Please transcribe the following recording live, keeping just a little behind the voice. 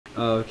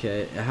Oh,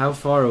 okay. How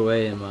far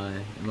away am I?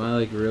 Am I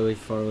like really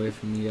far away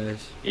from you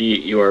guys?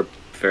 You are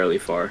fairly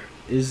far.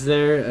 Is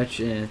there a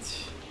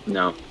chance?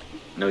 No.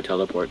 No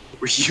teleport.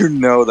 You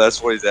know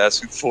that's what he's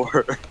asking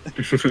for.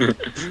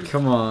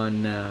 Come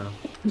on now.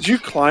 Did you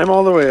climb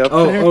all the way up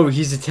there? Oh,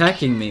 he's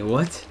attacking me.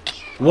 What?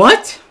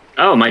 What?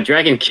 Oh, my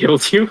dragon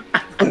killed you?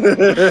 What?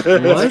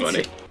 That's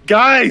funny.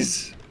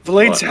 Guys,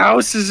 Vlade's What?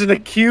 house is in a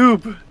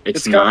cube.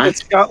 It's not?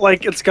 It's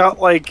got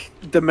like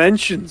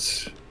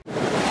dimensions.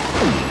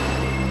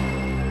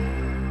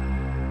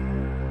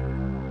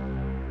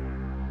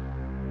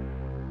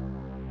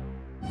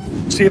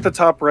 See at the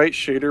top right,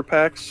 shader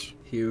packs.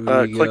 Here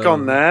we Click go.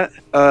 on that,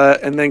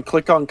 and then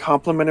click on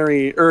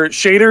complementary or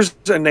shaders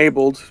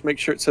enabled. Make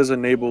sure it says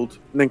enabled,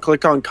 and then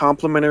click on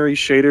complementary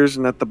shaders,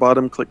 and at the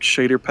bottom click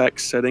shader pack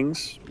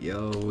settings.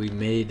 Yo, we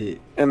made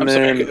it. And I'm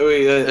then sorry.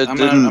 Wait, I'm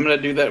didn't- gonna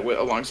do that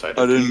alongside.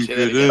 I Can you didn't say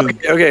that get again?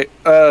 in. okay.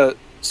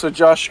 So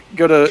Josh,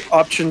 go to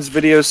options,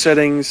 video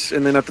settings,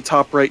 and then at the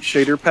top right,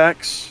 shader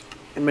packs,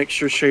 and make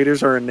sure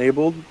shaders are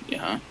enabled.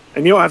 Yeah.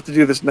 And you don't have to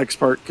do this next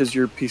part because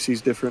your PC's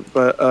different.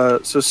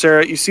 But so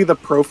Sarah, you see the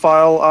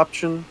profile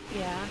option?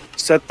 Yeah.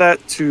 Set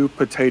that to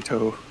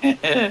potato. Where's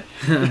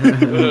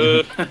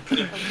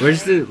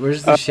the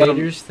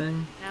shaders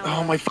thing?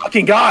 Oh my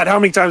fucking god! How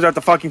many times do I have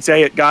to fucking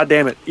say it? God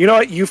damn it! You know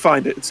what? You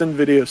find it. It's in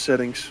video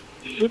settings.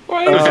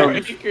 Why is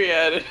it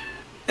angry?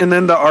 And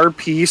then the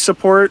RP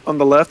support on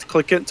the left.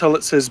 Click it until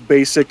it says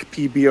basic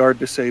PBR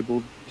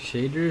disabled.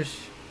 Shaders?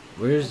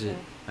 Where is it?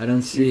 I don't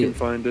You see can it.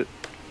 find it.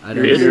 I Where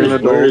don't is see You're an it? it.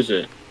 adult. Where is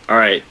it?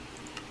 Alright.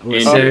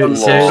 Wait, In-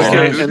 Sarah's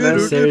Okay, not, and then-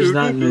 Sarah's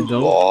not an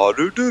adult.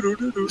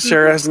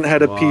 Sarah hasn't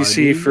had a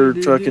PC for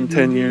fucking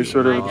 10 years.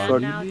 Whatever the Am I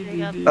fuck. done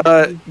now,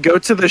 Jacob? Go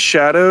to the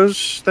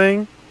shadows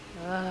thing.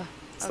 Ugh.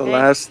 It's the Okay.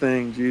 last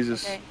thing.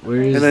 Jesus. Okay. Where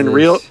okay. is And then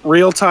this?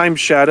 real time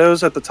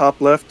shadows at the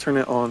top left. Turn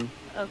it on.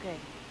 Okay.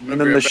 And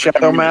then the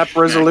shadow map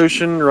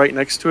resolution right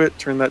next to it.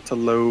 Turn that to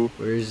low.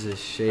 Where is this?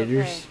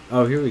 Shaders? Okay.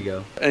 Oh, here we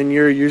go. And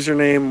your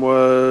username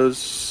was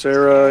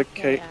Sarah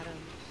K.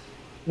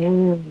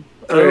 Adams.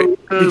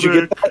 Alright, did you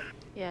get that?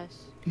 Yes.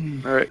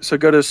 Alright, so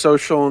go to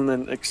social and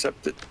then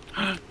accept it.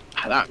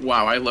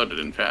 Wow, I loaded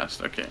in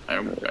fast. Okay,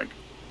 I'm back.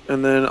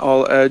 And then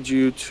I'll add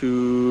you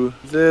to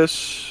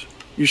this.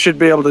 You should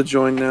be able to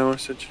join now. I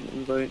sent you an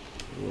invite.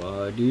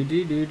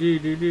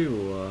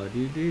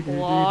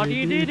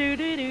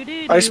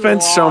 I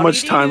spent so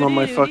much time on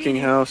my fucking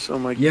house. Oh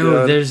my Yo,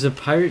 god. there's a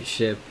pirate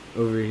ship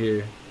over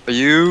here. Are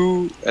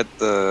you at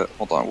the?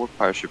 Hold on, what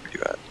pirate ship are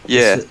you at?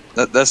 Yeah,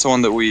 that's the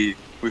one that we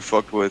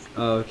fucked with.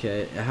 Oh,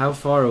 okay. How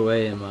far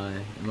away am I?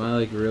 Am I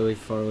like really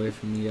far away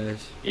from you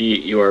guys?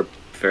 You are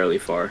fairly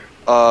far.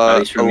 At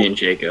least from me oh, and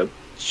Jacob.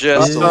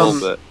 just a little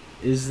bit.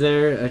 Is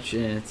there a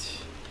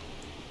chance?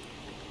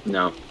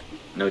 No.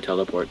 No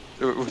teleport.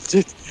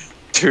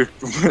 Dude,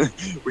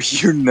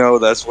 you know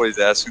that's what he's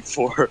asking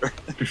for.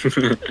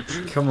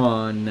 Come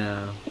on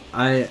now.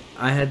 I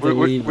had to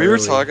We leave. were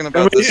early. talking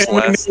about this And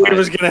we last knew he night.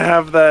 was gonna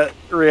have that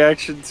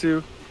reaction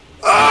too.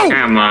 Oh!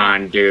 Come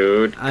on,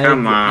 dude. Come I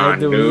had on,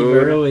 to leave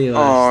dude. early Oh,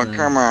 last night.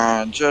 come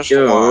on, just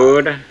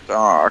one. Dude.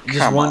 Oh, Just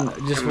come one,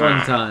 on. just Come one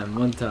on. time,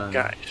 one time.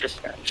 Guys.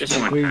 Just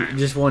one We, time.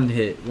 just one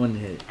hit, one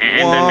hit.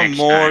 And the One next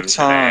more to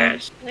time.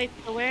 this. Wait,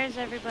 so where's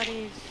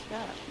everybody's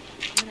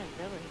stuff? I'm in a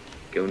village.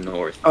 Go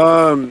north.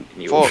 Um,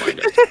 And you will fuck. find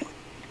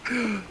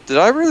us. Did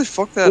I really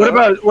fuck that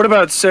up? what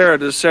about Sarah?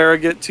 Does Sarah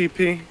get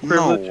TP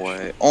No privilege?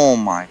 way. Oh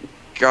my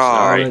god,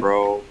 Sorry.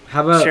 bro.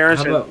 How about Sharon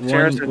how said- about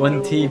Sharon one said one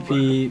no.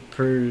 TP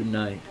per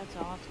night? That's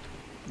awesome.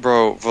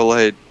 Bro,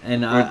 Valade.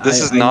 And This I is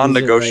use it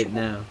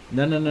non-negotiable. right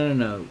now.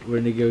 No.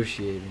 We're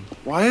negotiating.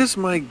 Why is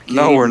my game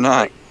No, we're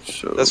not.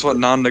 so That's what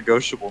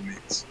non-negotiable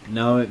means.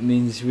 No, it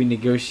means we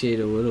negotiate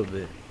a little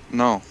bit.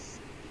 No.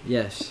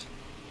 Yes.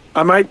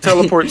 I might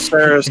teleport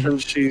Sarah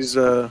since she's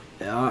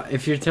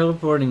If you're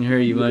teleporting her,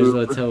 you might as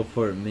well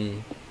teleport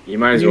me. You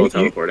might as well You-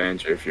 teleport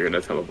Andrew if you're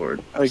gonna teleport.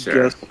 I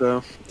Sarah. guess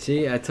so.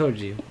 See, I told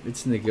you.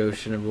 It's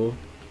negotiable.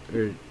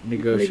 Or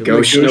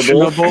negotiable.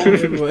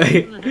 Negotiable.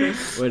 Wait,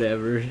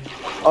 whatever.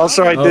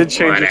 Also, I Oh, did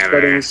change the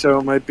whatever. settings, so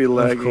it might be Of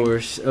lagging.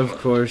 course.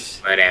 Whatever.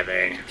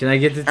 Can I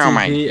get the Oh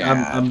my TP? God.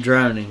 I'm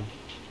drowning.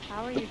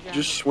 How are you drunk?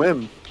 Just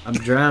swim. I'm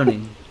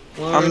drowning.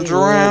 I'm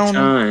drowned.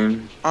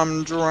 Time.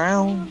 I'm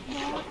drowned.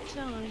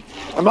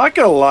 I'm not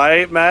gonna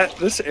lie, Matt.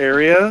 This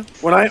area,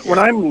 when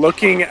I'm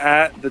looking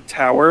at the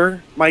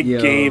tower, my Yo.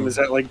 game is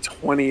at like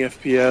 20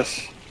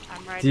 FPS.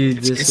 I'm right Dude,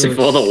 here. this It's looks,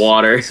 full of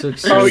water. This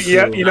looks so Oh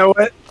yeah, cool. you know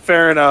what?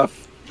 Fair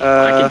enough.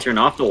 I can turn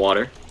off the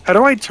water. How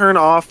do I turn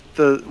off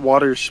the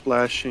water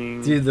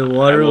splashing? Dude, the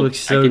water I will- looks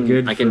so I can,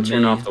 good I can for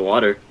turn me. off the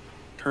water.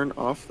 Turn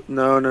off?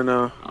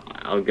 No.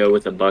 I'll go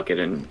with a bucket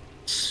and,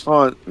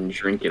 Oh, and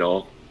drink it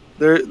all.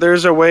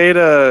 there's a way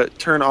to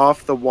turn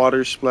off the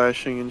water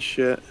splashing and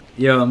shit.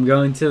 Yo, I'm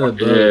going to the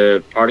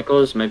boat.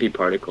 Particles? Maybe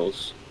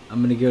particles.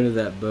 I'm gonna go to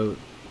that boat.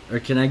 Or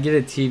can I get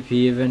a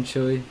TP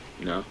eventually?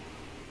 No.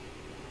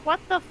 What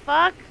the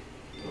fuck?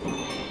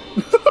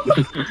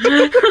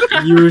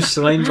 You were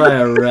slain by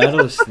a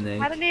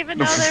rattlesnake. I didn't even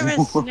know there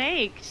was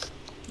snakes.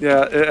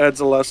 Yeah, it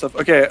adds a lot of stuff.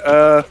 Okay,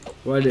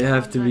 Why'd it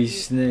have to be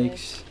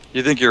snakes?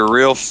 You think you're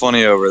real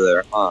funny over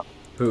there, huh?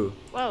 Who?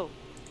 Whoa.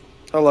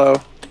 hello.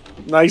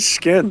 Nice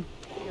skin.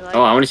 You like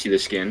Oh, I want to see the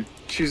skin.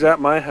 She's at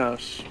my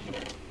house.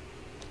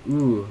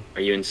 Ooh,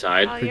 Are you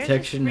inside? Oh, yours is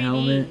protection 3D.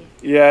 helmet.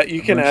 Yeah,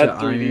 you can bunch add of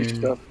 3D iron,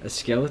 stuff. A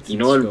skeleton You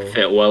know what skull. would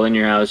fit well in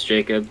your house,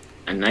 Jacob?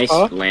 A nice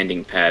Huh?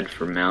 landing pad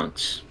for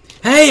mounts.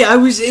 Hey, I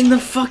was in the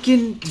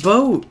fucking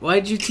boat.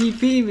 Why'd you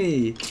TP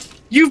me?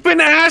 You've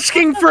been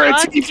asking for a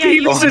What? Yeah, TP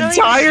you this literally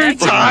entire said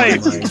time,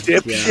 Oh you my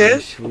dipshit.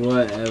 gosh,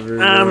 whatever.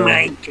 Oh bro.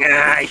 my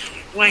gosh,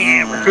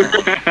 whatever.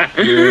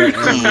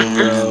 Whatever,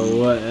 bro,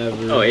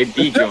 whatever. Oh,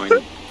 AB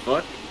joined.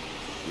 Fuck.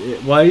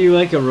 Why are you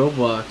like a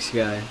Roblox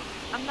guy?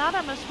 I'm not.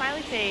 I'm a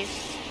smiley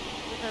face.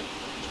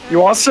 With a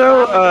You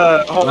also,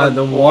 hold Wow, on.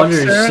 the walk, water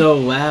is Sarah? so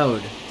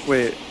loud.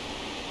 Wait.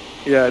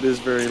 Yeah, it is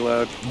very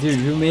loud. Dude,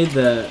 who made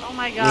that? Oh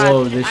my god.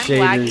 Whoa, the I'm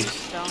lagging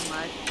shaders. so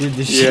much. Dude,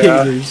 the Yeah.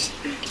 shaders.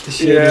 The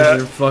shaders Yeah.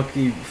 are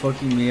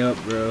fucking me up,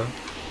 bro.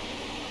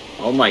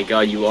 Oh my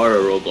god, you are a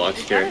Roblox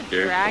Is that a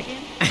character. dragon?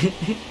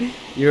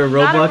 You're a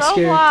Not a Roblox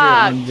character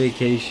Roblox. on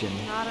vacation.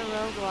 Not a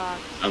Roblox.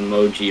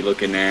 Emoji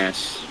looking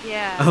ass.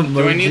 Yeah.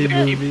 Do I need Emoji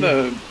to keep movie.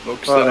 the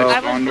books Uh-oh. that I I was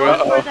spawned going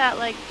with? for that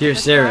like. Here,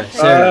 Sarah,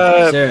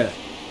 Pistache- Sarah.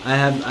 I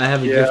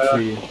have a gift Yeah.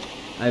 for you.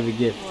 I have a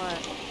gift. What?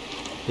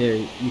 Here,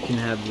 you can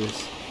have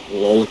this.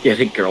 Lol, get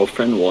a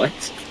girlfriend? What?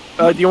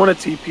 Do you want a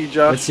TP, Let's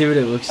Josh? see what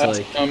it looks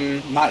like.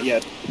 Not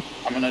yet.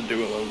 I'm gonna do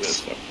a little bit of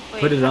stuff.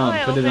 Wait, Put it how do on,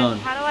 I put it open- on.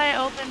 How do I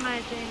open my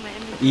thing? My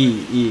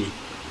inventory? E.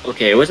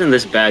 Okay, it wasn't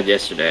this bad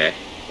yesterday.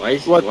 Why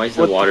is What- the what,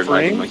 the water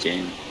lagging my frames?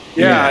 game?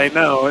 Yeah, Yeah. I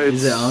know. It's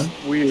Is it on?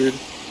 weird.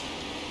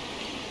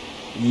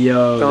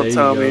 Yo, there Don't you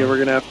tell me go. we're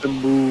gonna have to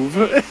move.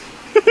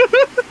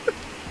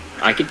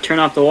 I could turn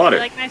off the You water.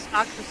 like my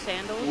socks with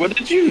sandals? What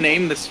did you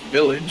name this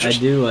village? I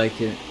do like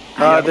it.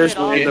 I did there's it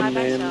all random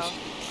by names. myself.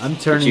 I'm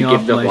turning you off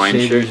give the my wine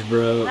shaders, shirt?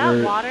 bro. That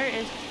Or, water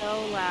is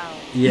so loud.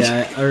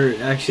 yeah, or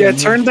actually, Yeah,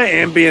 turn the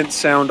ambient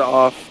sound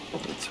off.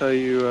 That's how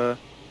you,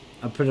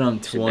 I'll put it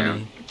on Sit 20.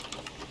 down.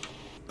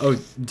 Oh,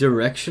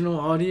 directional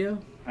audio?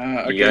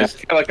 Okay, You guys- I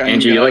feel like I'm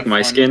Andrew, you gonna like have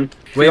my fun. skin?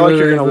 Wait, like wait,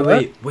 you're wait, gonna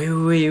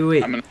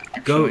wait. I'm gonna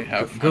Go, actually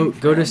have go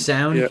fun to for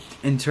sound Yeah.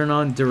 and turn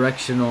on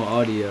directional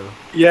audio.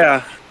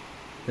 yeah.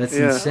 That's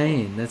Yeah.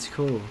 insane. That's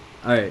cool.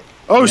 All right.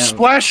 Oh, Now-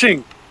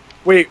 splashing!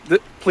 Wait,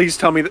 please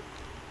tell me that.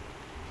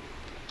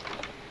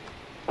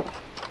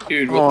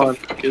 Dude, Hold what on. the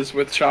fuck is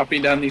with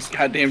chopping down these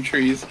goddamn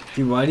trees?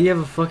 Dude, why do you have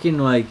a fucking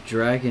like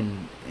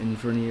dragon in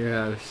front of your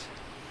house?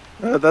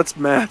 That's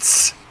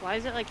Matt's. Why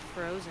is it like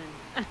frozen?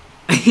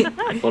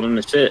 I told him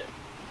to sit.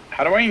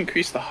 How do I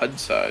increase the HUD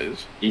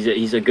size?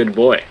 He's a good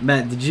boy.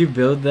 Matt, did you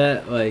build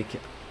that like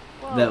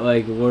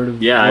Whoa. Lord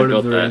of Yeah, I Lord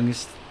built of the that.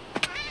 Rings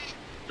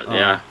Oh.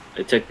 Yeah,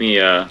 it took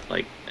me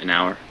like an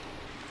hour.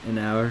 an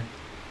hour?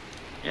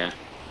 Yeah.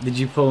 Did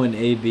you pull an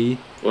AB?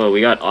 Whoa,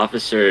 we got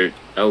Officer.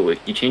 Oh,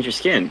 you changed your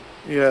skin.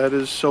 Yeah, it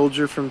is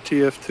Soldier from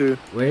TF2.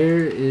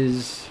 Where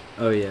is?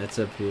 Oh yeah, it's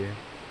up here.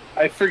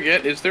 I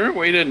forget, is there a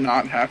way to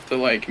not have to,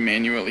 like,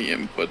 manually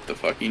input the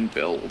fucking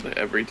build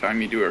every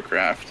time you do a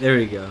craft? There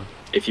we go.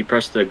 If you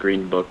press the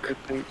green book.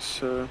 I think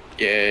so.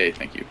 Yay,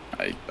 thank you.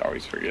 I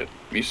always forget.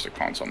 I'm used to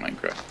console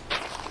Minecraft.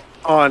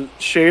 On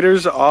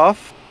shaders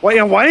off.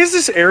 Why is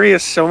this area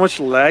so much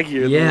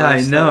laggier? than Yeah, I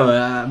last know.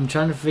 time? I'm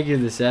trying to figure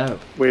this out.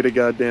 Wait a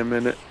goddamn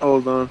minute.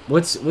 Hold on.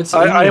 What's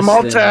I in am this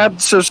all thing?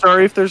 tabbed, so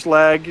sorry if there's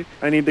lag.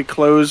 I need to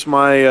close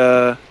my.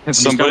 And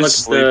Just don't somebody's look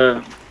sleeping.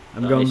 the.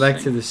 I'm going Nice back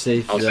thing. to the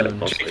safe I'll set zone.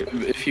 up also.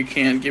 Jacob, if you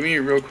can, give me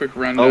a real quick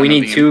rundown Oh, we of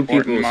need the two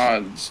important people's-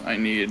 mods I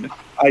need to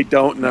I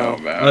don't know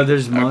know. about. Oh,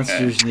 there's Okay.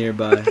 monsters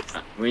nearby.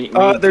 We need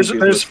two There's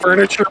people with-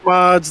 furniture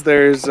mods.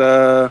 There's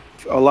a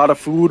lot of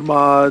food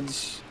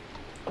mods.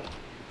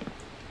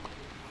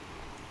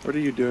 What are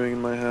you doing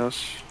in my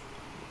house?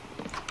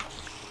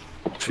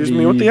 Excuse What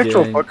me. are What the you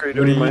actual doing? fuck are you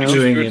What doing in are my you house?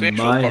 doing? What in the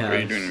actual my fuck are you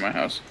house? doing in my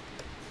house?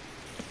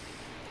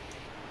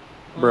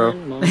 Bro.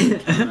 One more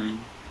time.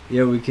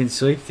 Yeah, we can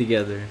sleep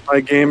together. My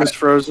game is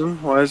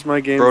frozen. Why is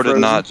my game Bro frozen?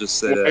 did not just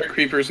say Why that. are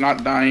creepers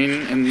not dying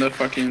in the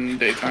fucking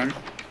daytime?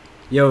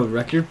 Yo,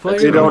 record player.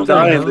 They don't What the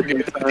die in hell? the They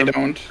daytime.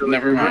 don't.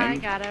 Never I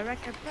mind. got a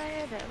record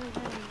player that was.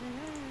 You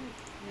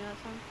know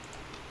that song?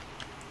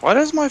 Why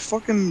does my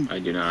fucking I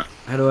do not.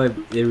 How do I?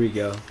 There we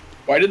go.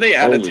 Why did they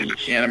add Holy attack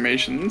shit.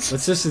 animations?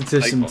 Let's listen to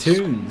Like some most.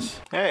 tunes.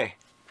 Hey,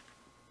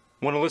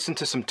 want to listen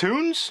to some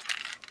tunes?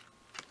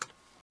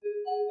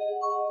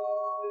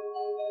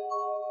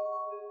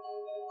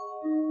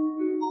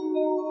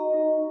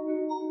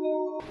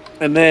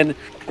 And then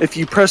if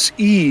you press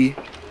E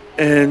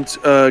and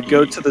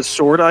go to the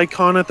sword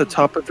icon at the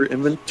top of your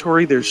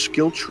inventory, there's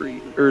skill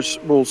tree, or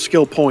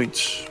skill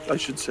points, I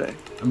should say.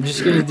 I'm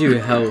just gonna do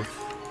health.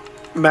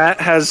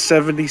 Matt has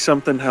 70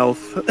 something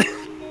health.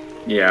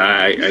 Yeah,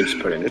 I just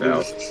put it It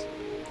out. is-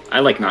 I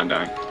like not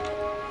dying.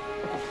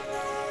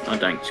 Not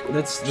dying is cool.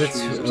 That's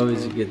Jesus.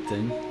 always a good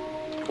thing.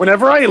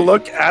 Whenever I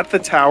look at the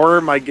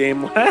tower, my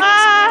game lags.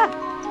 Ah!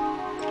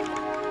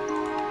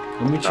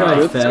 Let me try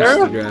Oh, fast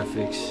Sarah?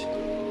 graphics.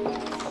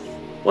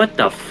 What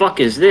the fuck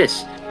is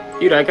this?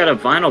 Dude, I got a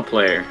vinyl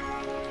player.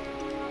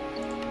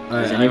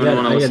 Alright, Does I anyone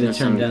want to gotta listen to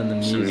turn down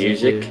the some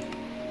music. music?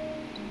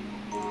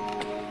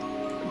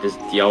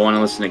 Do y'all want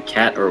to listen to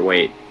Cat or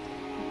wait?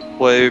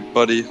 Play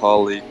Buddy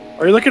Holly.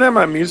 Are you looking at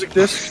my music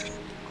disc?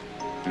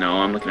 No,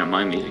 I'm looking at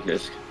my music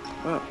disc.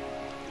 Oh,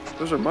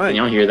 those are Can mine.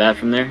 y'all hear that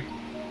from there? You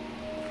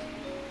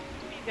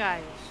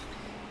guys,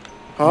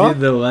 Huh?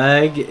 Dude, the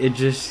lag, it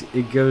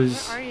where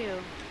goes are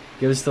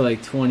you? to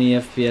like 20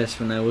 FPS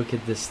when I look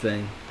at this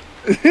thing.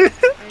 I don't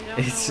know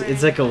It's where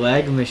like a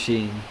lag anyone is.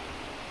 machine.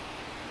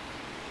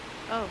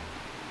 Oh.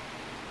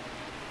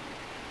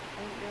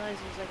 I didn't realize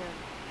there's like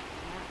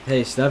a.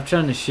 Hey, stop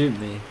trying to shoot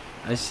me.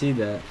 I see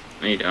that.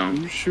 No, you don't.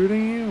 Who's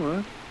shooting you?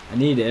 What? I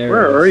need arrows.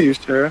 Where are you,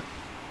 Sarah?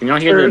 Can y'all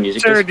hear the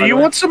music Sarah, disc? do by you the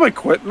way? want some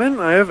equipment?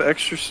 I have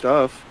extra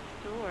stuff.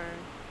 Sure.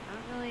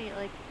 I don't really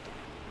like.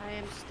 I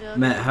am still.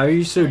 Matt, how are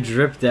you so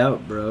dripped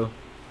out, bro?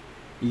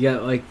 You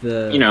got like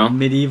the You know.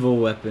 medieval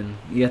weapon.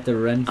 You got the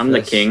Renfest. I'm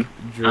the king.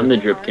 drip. I'm the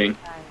Where drip are king. you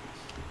guys?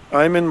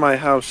 I'm in my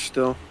house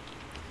still.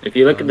 If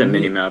you look at the Let me-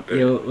 mini map,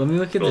 Yo, let me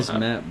look at it'll this have-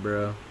 map,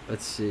 bro.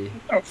 Let's see.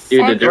 Oh,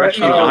 dude, the fuck.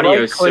 direction Right, audio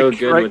right is so click-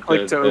 good right with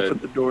click to the open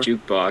the door.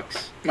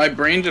 jukebox. My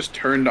brain just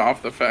turned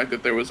off the fact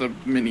that there was a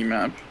mini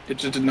map. It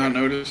just did not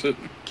notice it.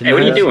 Can Hey,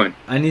 what I are you have- doing?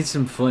 I need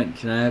some flint.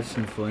 Can I have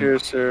some flint? Here,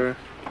 Sarah.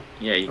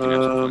 Yeah, you can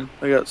have some fun.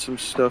 I got some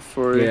stuff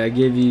for you. Yeah, I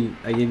gave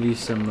you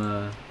some.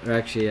 Or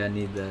actually, I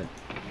need that.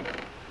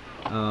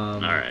 All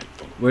right.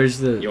 Where's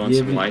the? You want do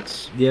some have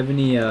lights? Do you have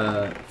any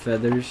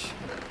feathers?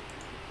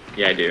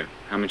 Yeah, I do.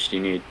 How much do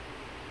you need?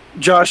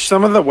 Josh,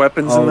 some of the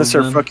weapons All in this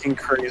of are them? fucking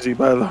crazy,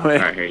 by the way.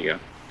 All right, here you go.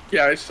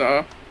 Yeah, I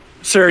saw.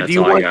 Sarah, That's do you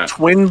all I want got.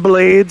 twin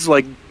blades,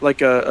 like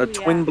a Ooh,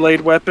 twin yeah.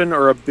 blade weapon,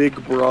 or a big Yeah,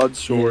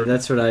 broadsword?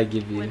 that's what I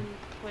give you.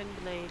 Twin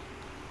blade.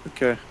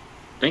 Okay.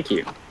 Thank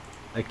you.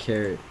 A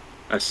carrot.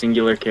 A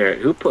singular carrot.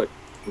 Who put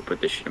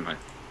this shit in my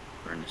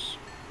furnace?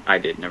 I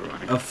did. Never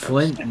mind. A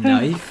flint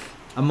knife?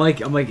 I'm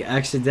like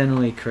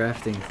accidentally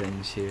crafting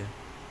things here.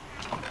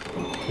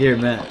 Here,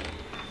 Matt.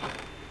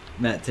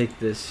 Matt, take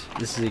this.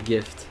 This is a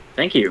gift.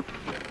 Thank you.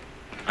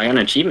 I got an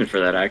achievement for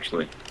that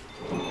actually.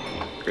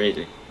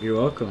 Crazy. You're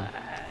welcome.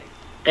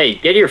 Hey,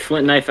 get your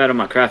flint knife out of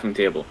my crafting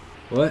table.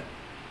 What?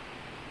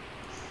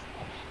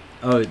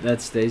 Oh,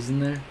 that stays in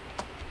there?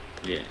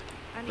 Yeah.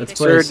 I need Let's a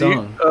play a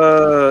Sarah,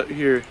 song.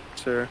 here,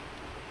 Sarah.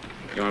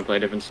 You want to play a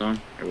different song?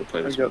 Or we'll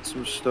play I this one. got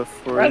some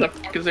stuff for Why you. the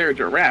fuck is there a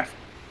giraffe?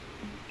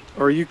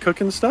 Are you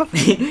cooking stuff?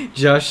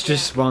 Josh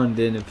just spawned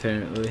in,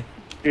 apparently.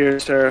 Here,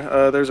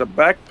 Sarah. There's a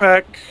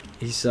backpack,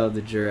 He saw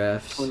the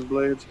giraffes. twin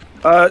blades.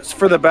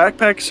 For the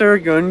backpack, Sarah,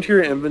 go into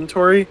your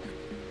inventory,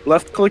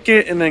 left click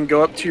it, and then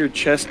go up to your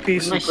chest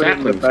piece Where'd and my put it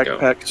in the saplings go?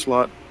 backpack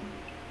slot.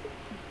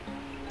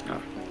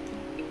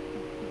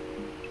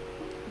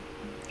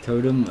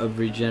 Totem of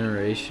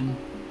regeneration?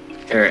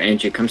 Here,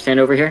 Angie, come stand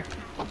over here.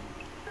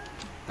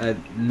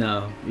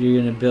 No.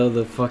 You're gonna build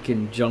a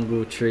fucking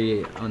jungle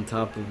tree on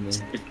top of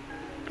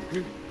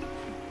me.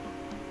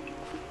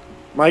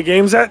 My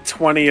game's at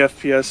 20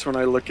 FPS when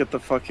I look at the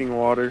fucking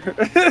water.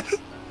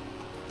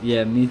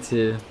 Yeah, me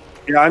too.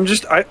 Yeah, I'm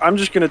just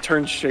gonna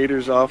turn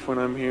shaders off when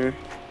I'm here.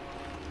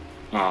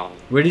 Oh,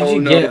 Where did Oh,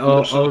 you no, get all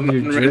this is of an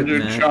your drip,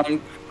 unrendered Matt?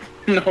 chunk.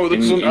 No,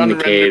 this is In an the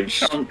unrendered caves.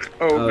 chunk.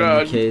 Oh, Oh in the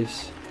god.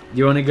 caves. Do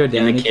you want to go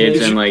down the a caves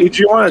cave? and like Did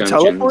you want to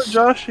teleport dungeons.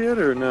 Josh yet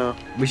or no?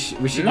 We should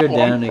No, go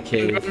down I'm a fucking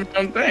cave. doing my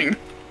own thing.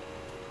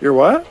 You're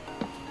what?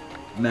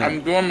 Matt,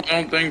 I'm doing my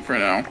own thing for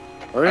now.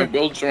 I Alright.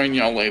 will join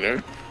y'all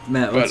later,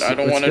 Matt, but let's, I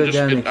don't let's want go to just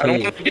down a get, I don't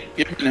cave. want to get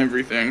given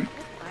everything.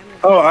 I'm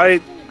Oh,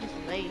 it's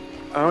late.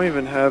 I don't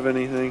even have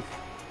anything.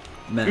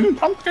 Matt,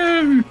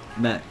 Pumpkin!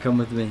 Matt, come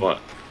with me. What?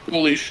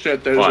 Holy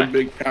shit, there's Why? a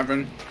big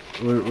cabin.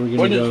 We're gonna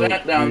What is go.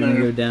 that down we're gonna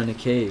there? go down a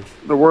cave.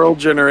 The world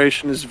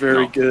generation is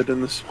very No. good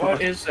in this What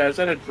spot. is that? Is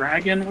that a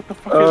dragon? What the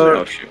fuck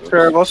Oh is shit.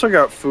 Sarah, I've also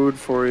got food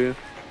for you.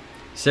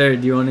 Sarah,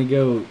 do you want to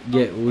go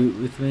get loot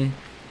with me?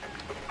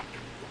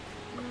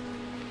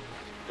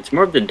 It's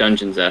more of the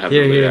dungeons that have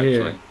Here, the loot, here,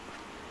 here. actually.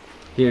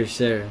 Here,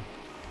 Sarah.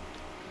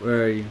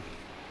 Where are you?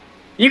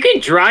 You can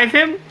drive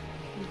him?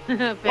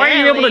 Why are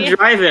you able to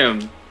drive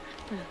him?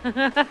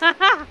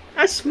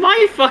 That's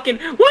my fucking.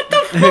 What the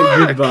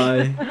fuck?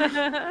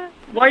 Goodbye.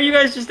 Why are you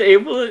guys just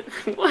able to?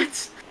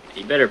 What?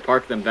 You better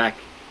park them back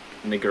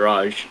in the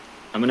garage.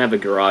 I'm gonna have a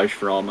garage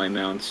for all my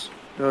mounts.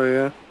 Oh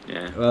yeah.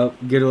 Yeah. Well,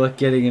 good luck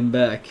getting him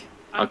back.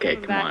 I'm Okay,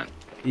 coming come back. on.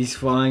 He's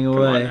flying Come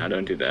away. on, now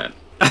don't do that.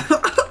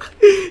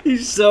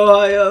 He's so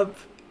high up.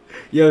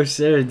 Yo,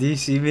 Sarah, do you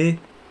see me?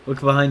 Look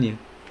behind you.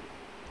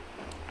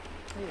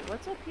 Wait,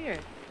 what's up here?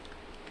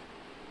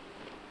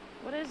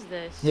 What is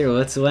this? Here,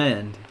 let's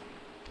land.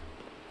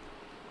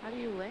 How do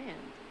you land?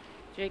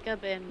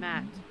 Jacob and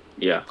Matt.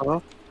 Yeah.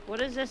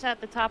 What is this at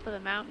the top of the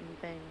mountain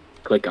thing?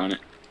 Click on it.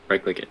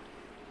 Right click it.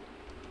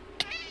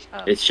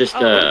 Oh. It's just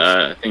Oh,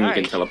 a thing you can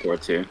alright.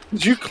 teleport to.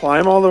 Did you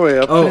climb all the way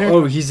up there?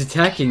 Oh, he's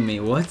attacking me.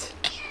 What?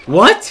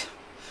 What?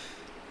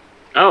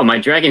 Oh, my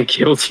dragon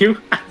killed you?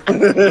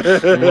 What?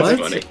 That's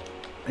funny.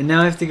 And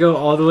now I have to go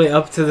all the way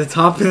up to the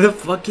top of the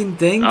fucking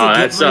thing to Oh, get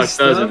that my sucks,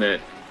 stuff? doesn't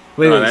it?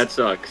 Wait, Oh, wait. that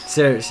sucks.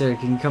 Sarah,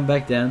 can you come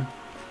back down?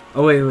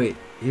 Oh, wait.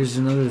 Here's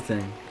another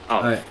thing. Oh,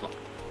 Alright. fuck.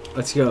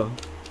 Let's go.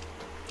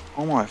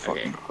 Oh my Okay.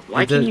 fucking god.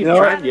 Why It can does- you You know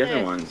drive the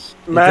other ones?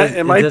 Matt, does- it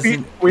it might be.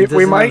 doesn't- We it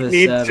doesn't might have a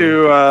need saddle.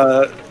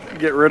 to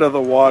get rid of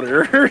the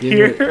water You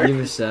here. have, you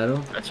have a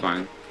saddle? That's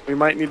fine. We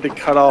might need to cut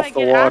How do I off the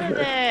get out of water.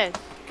 this?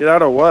 Get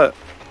out of what?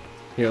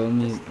 Here, let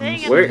me. This Let me thing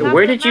see. at Where- the top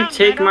where of the did you mountain,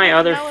 take I don't my even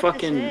other know what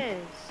fucking- this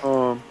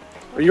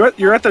is.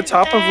 You're at the What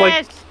top of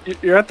like is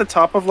you're at the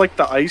top of like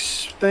the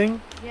ice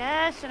thing. this?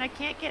 Yes, and I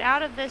can't get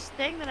out of this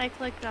thing that I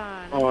clicked on.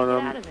 I Oh, can't no.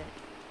 get out of it.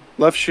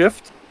 Left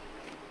shift.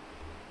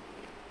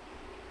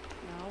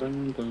 No.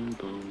 Boom, boom,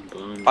 boom,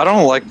 boom. I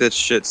don't like that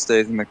shit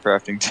stays in the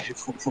crafting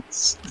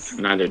tables.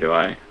 Neither do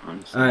I,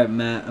 honestly. Alright,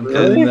 Matt, I'm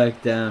Really? coming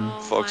back down. Oh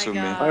Fucks my with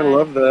me. God. I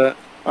love that.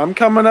 I'm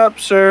coming up,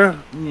 sir.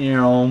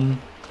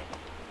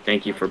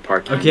 Thank you for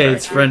parking. Okay, back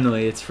it's here.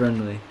 friendly. It's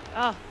friendly.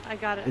 Oh, I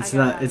got it. It's I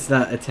got not. it. It's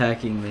not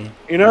attacking me.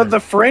 You know, the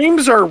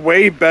frames are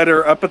way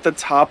better up at the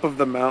top of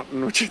the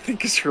mountain, which I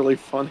think is really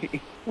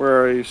funny.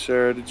 Where are you,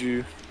 Sarah? Did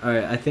you?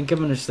 Alright, I think I'm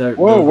gonna start.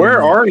 Whoa, building-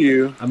 where are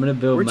you? I'm gonna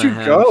build Where'd my you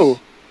house. go?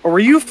 Or were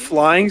you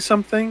flying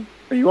something?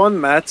 Are you on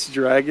Matt's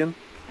dragon?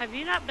 Have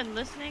you not been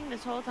listening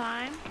this whole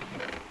time?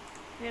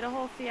 We had a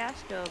whole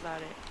fiasco about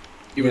it.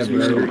 He Yeah, was bro,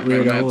 murdered we by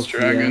had a whole Matt's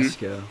dragon.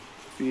 fiasco.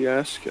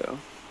 Fiasco.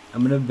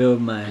 I'm gonna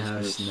build my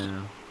Business. house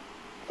now.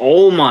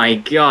 Oh my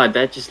god,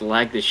 that just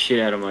lagged the shit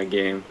out of my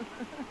game.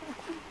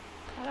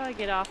 How do I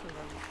get off of them?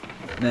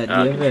 Matt, do you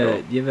have control.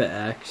 a? Do you have an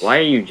axe? Why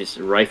are you just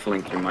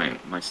rifling through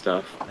my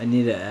stuff? I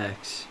need an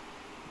axe.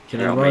 Can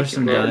Here, I I'll borrow make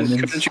some you one.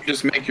 diamonds? Couldn't you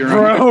just make your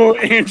own? Bro,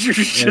 Andrew's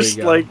There we just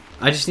go. like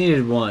I just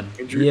needed one.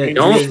 Andrew, He, Andrew's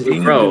Don't, he, has,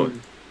 fiending. bro.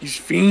 He's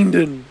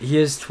fiending. he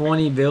has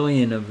 20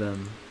 billion of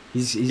them.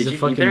 He's Did a you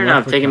fucking. better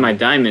not have taken my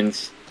leprechaun.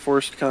 diamonds.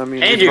 Forced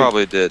communism. Andrew. You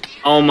probably did.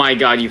 Oh my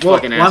god, you Well,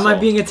 fucking why asshole. am I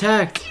being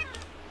attacked?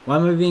 Why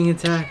am I being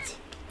attacked?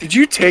 Did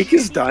you take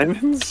his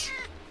diamonds?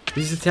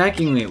 He's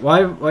attacking me.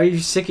 Why are you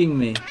sicking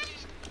me?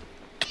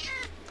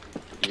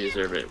 You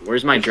deserve it.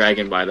 Where's my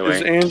dragon, by the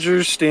Is way?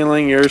 Andrew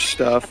stealing your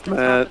stuff, At the top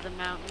Matt? of the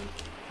mountain.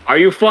 Are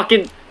you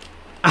fucking...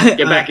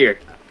 Get back here.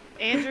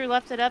 Andrew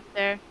left it up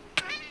there.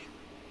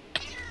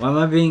 Why am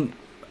I being?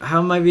 How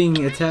am I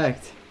being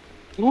attacked?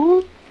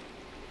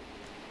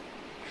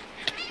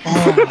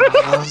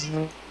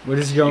 What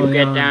is going You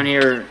get on? down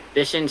here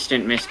this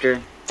instant,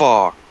 mister.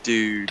 Fuck,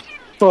 dude.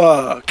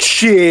 Fuck,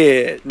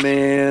 shit,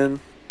 man.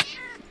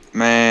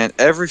 Man,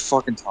 every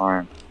fucking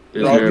time.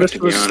 Deserve, This to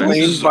be was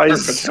honest. slain by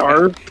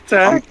Zarp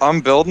Zarp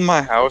I'm building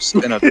my house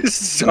in a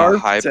Zarp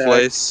high attack.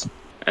 place.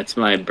 That's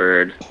my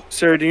bird.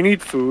 Sarah, do you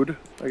need food?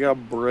 I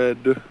got bread.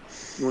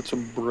 You want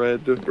some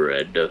bread?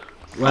 Bread. Wow,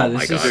 Oh my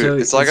this God. is so.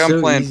 It's like I'm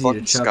so playing easy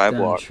fucking to chop down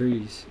Skyblock.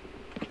 trees.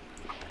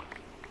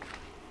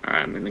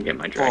 Alright, I'm gonna get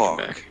my dragon Fuck.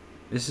 back.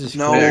 This is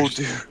No, cool.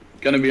 dude.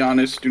 Gonna be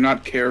honest, do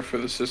not care for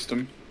the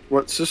system.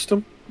 What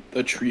system?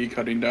 The tree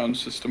cutting down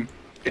system.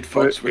 It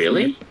fucks with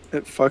Really? me.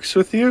 It fucks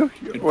with you?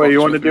 It What, you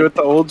fucks want to with do me. it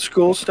the old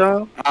school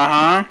style?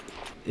 Uh-huh.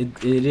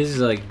 It is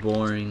like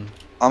boring.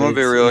 I'm gonna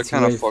be real, it It's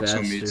kind of way fucks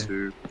with me faster.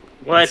 too.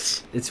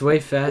 What? It's way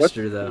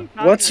faster though.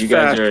 What's You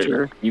guys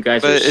faster? are you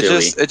guys But are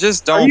it silly.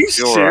 just Are don't you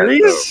feel right.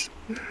 serious?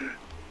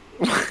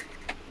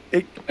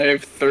 I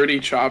have 30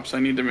 chops I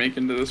need to make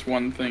into this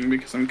one thing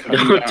because I'm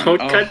cutting No, down.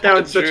 don't cut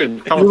down such a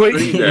tall You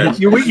tree would,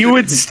 there. you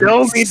would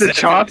still need to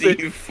chop it.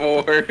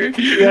 74.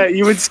 Yeah,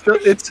 you would still.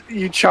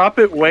 You chop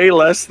it way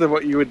less than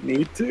what you would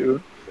need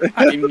to.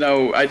 I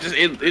know. I just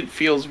it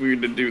feels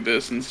weird to do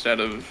this instead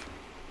of.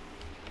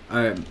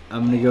 Alright,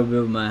 I'm gonna go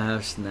build my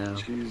house now.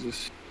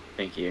 Jesus.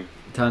 Thank you.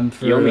 Time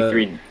for. You owe me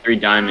three I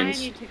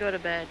diamonds. need to go to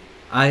bed.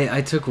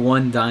 I took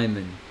one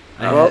diamond.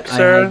 Well, I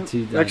Sarah, had 2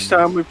 diamonds. next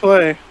time we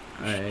play.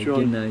 Alright, join.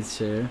 good night,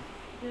 Sarah.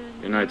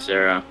 Good night,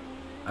 Sarah.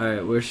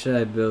 Alright, where should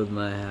I build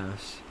my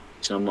house?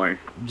 Somewhere.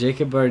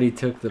 Jacob already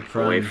took the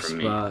prime from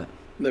me. spot.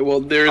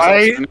 Well, there's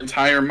I- also an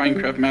entire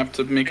Minecraft map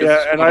to make.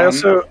 Yeah, and I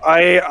also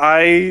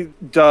I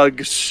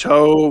dug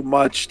so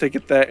much to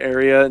get that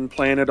area and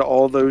planted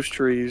all those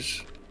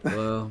trees.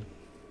 Well,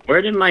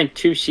 Where did my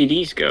 2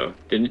 CDs go?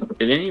 Did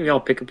any of y'all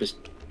pick up his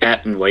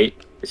cat and wait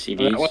the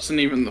CDs? That wasn't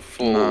even the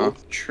full No.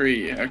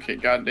 tree. Okay,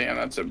 goddamn,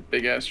 that's a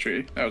big ass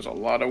tree. That was a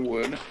lot of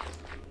wood.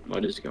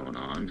 What is going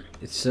on?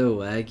 it's so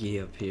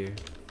laggy up here.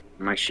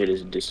 My shit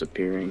is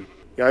disappearing.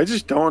 Yeah, I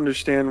just don't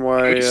understand Can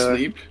why. we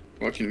sleep?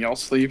 What, can y'all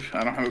sleep?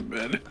 I don't have a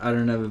bed. I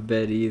don't have a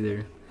bed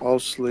either. I'll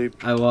sleep.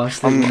 I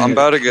lost it. I'm when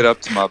about to get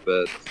up to my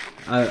bed.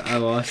 I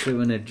lost it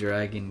when a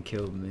dragon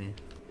killed me.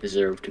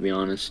 Deserve, to be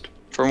honest.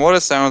 From what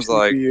it sounds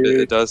like, Weird.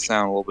 it does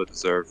sound a little bit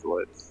deserved.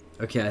 Like,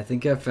 Okay, I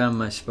think I found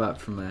my spot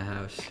for my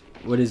house.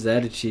 What is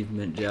that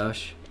achievement,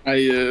 Josh? I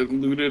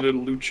looted a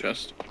loot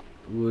chest.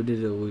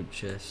 Wooded a loot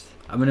chest.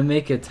 I'm gonna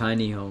make a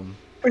tiny home.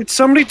 Wait,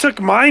 somebody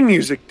took my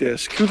music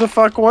disc. Who the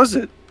fuck was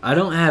it, I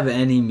don't have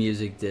any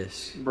music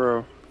discs.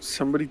 bro?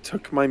 Somebody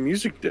took my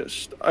music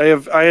disc. I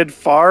had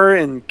Far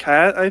and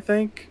Cat, I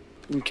think,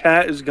 and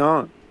Cat is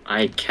gone.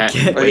 I cat.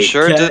 Cat- are you Wait,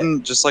 sure it cat-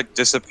 didn't just like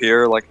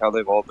disappear like how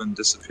they've all been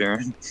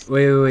disappearing?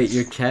 Wait,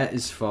 your cat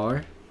is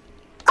far?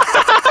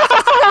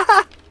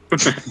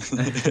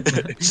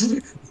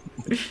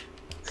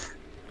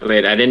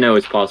 wait, I didn't know it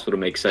was possible to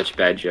make such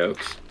bad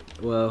jokes.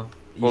 Well,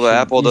 you Well, the should-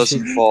 apple you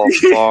doesn't should- fall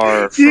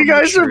far from You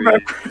guys the tree.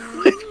 remember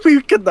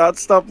We could not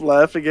stop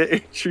laughing at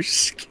Andrew's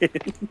skin.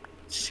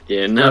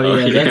 Skin. Oh,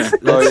 yeah, that's-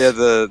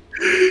 Oh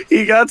yeah,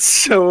 He got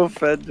so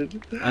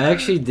offended. I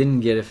actually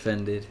didn't get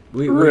offended.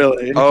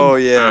 Really? oh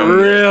yeah.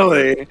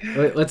 Really?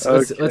 Wait, let's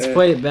Okay.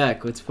 play it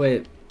back. Let's play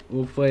it.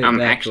 We'll play it I'm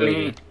back actually.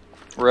 later.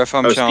 Ref,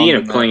 I'm Oh, speaking challenging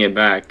of playing it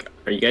back,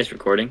 are you guys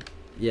recording?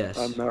 Yes.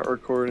 I'm not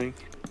recording.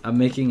 I'm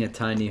making a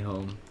tiny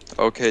home.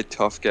 Okay,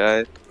 tough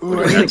guy. Ooh,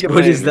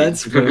 What is that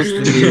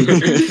supposed to mean?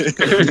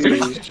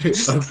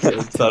 Okay,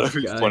 I thought it tough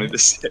was guy. funny to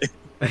say.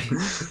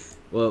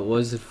 Well, it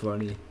was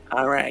funny.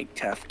 All right,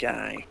 tough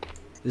guy.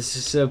 This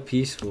is so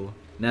peaceful.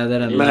 Now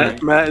that I'm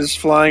Matt is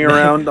flying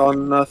around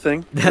on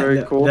nothing.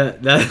 Very cool.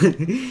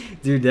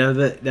 Dude, now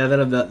that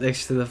I'm not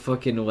next to the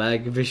fucking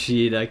lag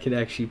machine, I can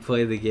actually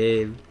play the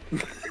game.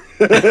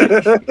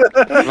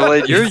 Well,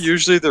 like, you're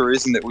usually the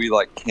reason that we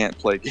like can't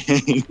play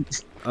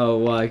games. Oh,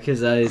 why?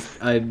 Because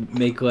I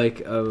make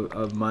like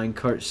a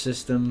minecart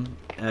system.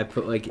 And I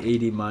put like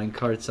 80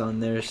 minecarts on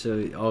there, so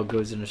it all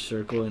goes in a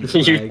circle and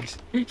it lags.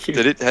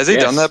 Has he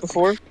done that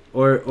before?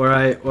 Or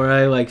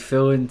I like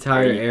fill an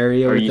entire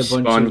area Or with you a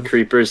bunch spawn of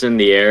creepers in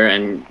the air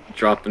and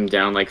drop them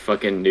down like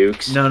fucking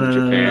nukes. No, from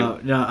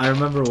Japan. no. I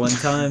remember one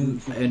time,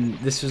 and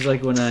this was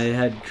like when I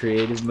had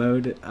creative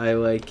mode. I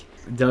like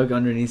dug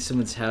underneath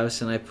someone's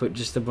house, and I put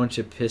just a bunch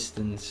of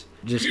pistons,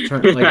 just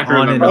turn like I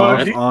on and remember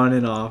off, that. on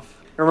and off.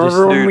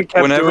 Remember when we Dude,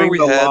 kept whenever doing we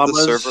the had llamas?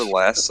 the server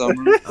last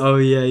summer, Oh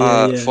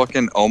yeah.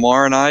 fucking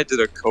Omar and I did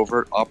a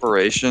covert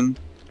operation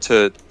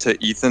to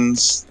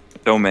Ethan's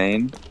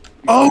domain,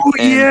 Oh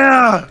And-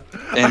 yeah.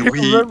 and I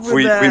we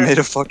remember that. made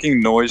a fucking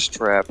noise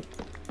trap,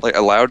 like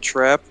a loud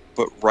trap,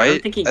 but I right.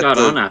 don't think he at got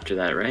the- on after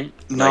that, right?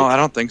 No, Like, I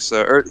don't think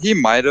so. Or he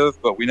might have,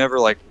 but we never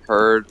like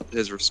heard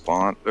his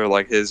response or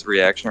like his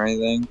reaction or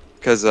anything.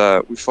 Cause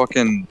we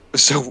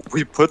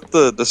put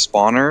the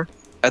spawner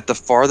at the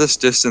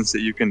farthest distance that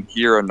you can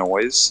hear a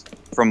noise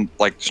from,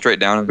 like straight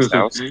down in his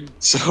house.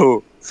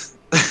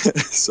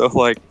 So,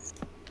 like,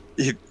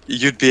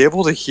 you'd be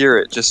able to hear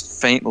it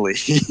just faintly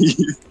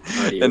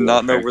audio and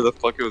not know warfare. where the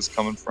fuck it was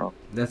coming from.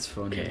 That's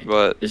funny. Okay.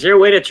 But Is there a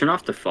way to turn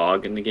off the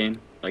fog in the game?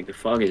 Like the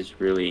fog is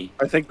really.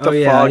 I think Oh, the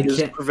yeah, I fog is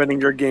can't-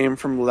 preventing your game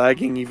from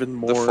lagging even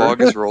more. the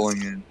fog is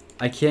rolling in.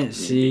 I can't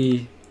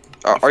see.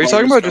 Are you fog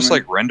talking is about just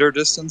coming. like render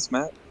distance,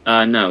 Matt?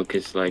 No,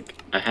 cause like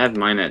I have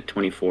mine at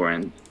 24,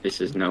 and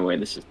there's no way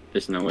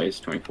it's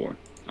 24,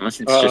 unless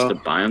it's just the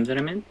biome that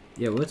I'm in.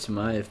 Yeah, what's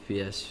my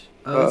FPS?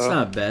 Oh, it's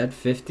not bad.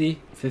 50,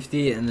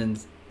 and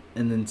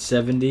then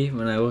 70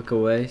 when I look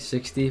away.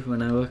 60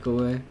 when I look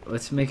away.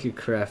 Let's make a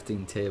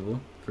crafting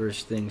table.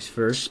 First things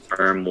first.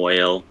 Sperm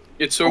whale.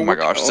 It's so Oh my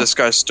gosh, this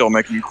guy's still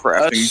making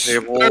crafting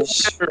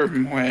tables.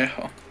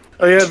 Well,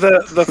 Oh yeah,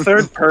 the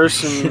third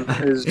person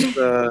is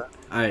All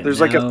right.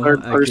 there's like a now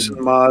third I person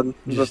can- mod.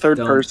 The just third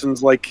dump.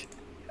 person's like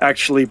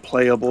actually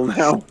playable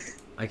now.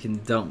 I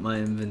can dump my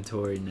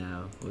inventory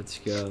now. Let's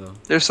go.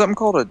 There's something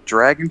called a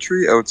dragon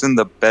tree. Oh, it's in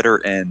the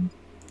better end.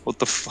 What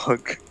the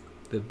fuck?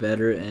 The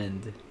better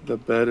end. The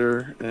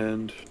better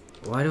and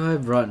Why do I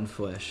have rotten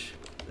flesh?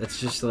 That's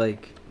just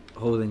like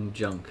holding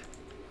junk.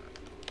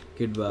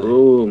 Goodbye.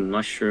 Ooh,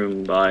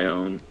 mushroom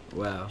biome.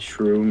 Wow.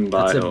 Shroom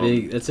That's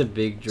biome. That's a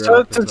big so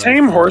drop. to if I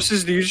tame fall.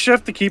 horses, do you just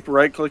have to keep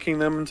right clicking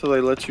them until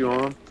they let you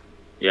on?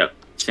 Yep.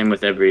 Same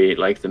with every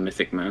the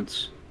mythic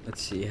mounts.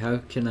 Let's see. How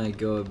can I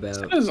go is that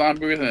about? a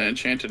zombie with an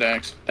enchanted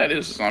axe? That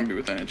is a zombie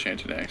with an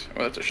enchanted axe.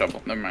 Oh, that's a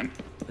shovel. Never mind.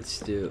 Let's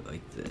do it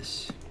like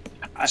this.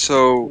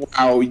 So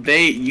Wow,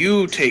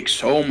 you take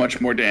so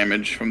much more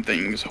damage from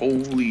things.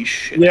 Holy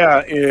shit.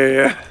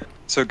 Yeah.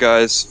 So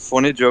guys,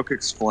 funny joke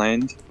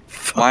explained.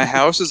 My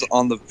house is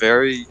on the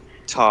very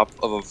top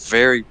of a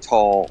very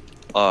tall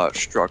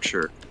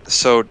structure.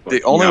 So the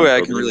Like only Mount way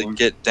I can Obi-Wan. really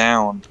get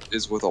down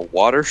is with a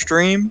water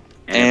stream.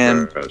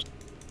 And- arrows.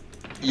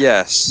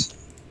 Yes,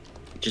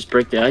 Just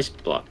break the ice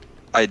block.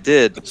 I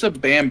did. What's a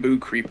bamboo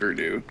creeper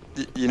do?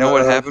 You know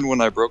what Uh, happened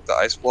when I broke the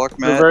ice block,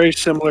 They're Matt? very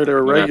similar to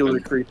What regular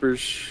happened?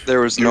 creepers. There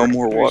was no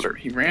more water.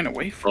 He ran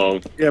away from. Oh,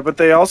 it. Yeah, but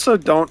they also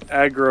don't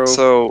aggro.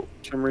 So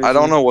for some reason. I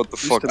don't know what the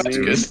Used fuck to to be.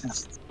 do.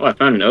 That's oh, I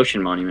found an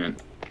ocean monument.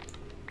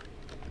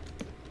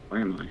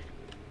 Where am I?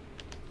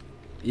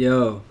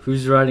 Yo,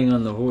 who's riding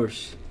on the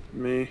horse?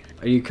 Me.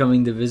 Are you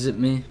coming to visit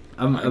me?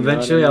 I'm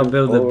Eventually, not I'll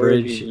build a on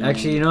bridge. board,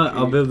 Actually, you know what?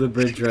 I'll build a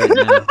bridge right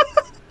now.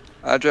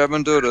 I drive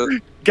and do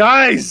it.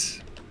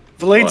 Guys,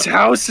 Vlade's What?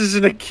 house is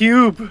in a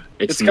cube.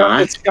 It's got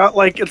not.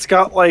 it's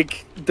got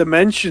like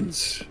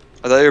dimensions.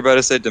 I thought you were about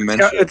to say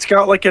dimension. It's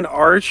got like an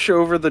arch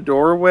over the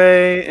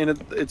doorway,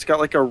 and it's got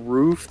like a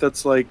roof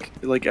that's like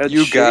edge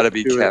You gotta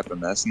be shaped to it. capping.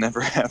 That's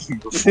never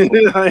happened before.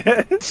 I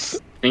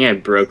think I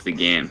broke the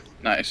game.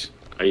 Nice.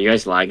 Are you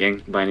guys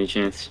lagging by any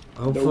chance?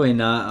 Hopefully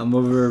not. I'm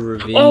over a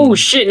ravine. Oh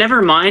shit!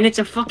 Never mind. It's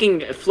a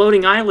fucking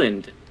floating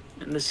island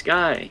in the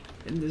sky.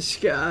 In the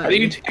sky. How do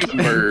you take a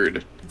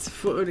bird? It's a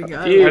floating Dude,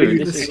 island in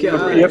the this is sky.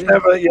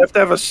 great. You have to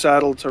have a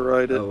saddle to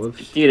ride it. Oh,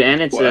 whoops. Dude,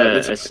 and it's Well, a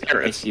it's a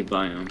parrot. icy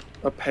biome.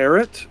 A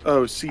parrot?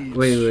 Oh, seeds.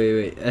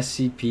 Wait.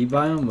 SCP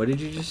biome? What did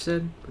you just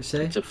say?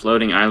 It's a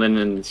floating island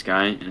in the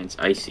sky, and it's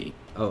icy.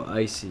 Oh,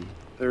 icy.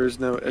 There is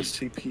no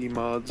SCP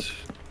mods.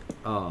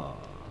 Oh.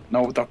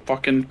 No, the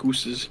fucking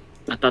gooses.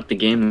 I thought the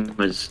game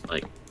was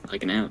like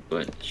an out,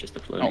 but it's just a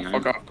Oh, floating fuck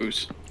island. off,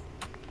 goose.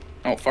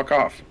 Oh, fuck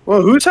off.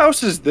 Well, whose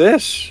house is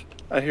this?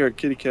 I hear a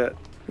kitty cat.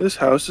 This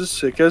house is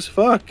sick as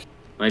fuck.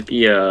 Might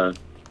be a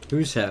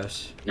Whose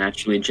house?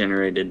 naturally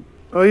generated.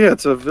 Oh yeah,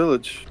 it's a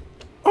village.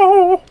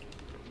 Oh,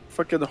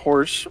 fucking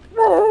horse.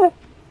 Oh.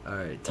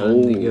 Alright,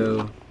 time to Oh.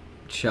 go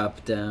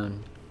chop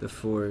down the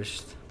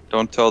forest.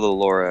 Don't tell the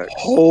Lorax.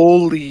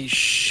 Holy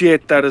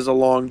shit, that is a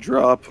long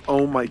drop.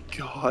 Oh my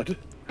god.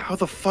 How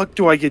the fuck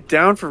do I get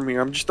down from here?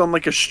 I'm just on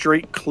like a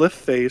straight cliff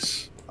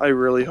face. I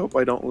really hope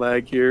I don't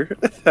lag here.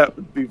 That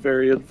would be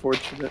very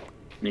unfortunate.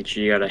 Make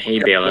sure you got a hay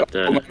bale at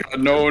Oh my the. god,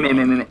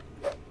 no.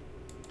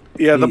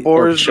 Yeah, the Or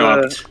boars.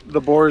 chopped.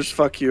 The boars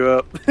fuck you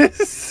up.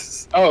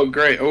 Oh,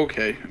 great.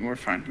 Okay, we're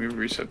fine. We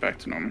reset back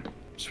to normal.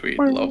 Sweet,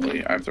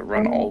 lovely. I have to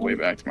run all the way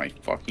back to my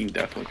fucking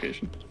death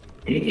location.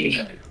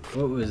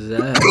 What was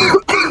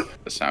that?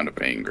 The sound of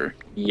anger.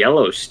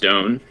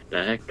 Yellowstone.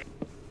 The heck?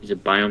 There's a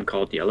biome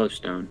called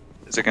Yellowstone.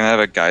 Is it gonna have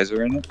a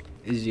geyser in it?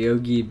 Is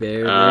Yogi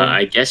Bear there?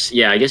 I guess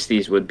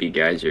these would be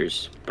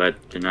geysers, but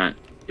they're not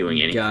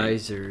doing anything.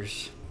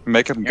 Geysers.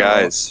 Make them Yeah.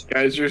 guys.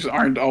 Geysers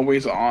aren't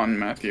always on,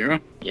 Matthew.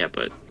 Yeah,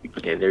 but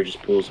okay, they're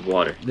just pools of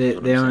water. They, That's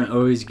what they I'm aren't saying.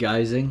 always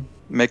guysing?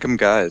 Make them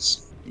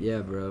guys. Yeah,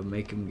 bro,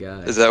 make them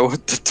guys. Is that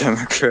what the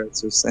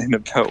Democrats are saying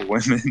about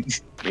women?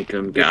 Make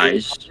them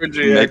guys.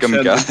 Make 'em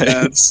Had guys.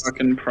 that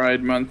fucking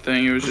Pride Month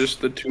thing. It was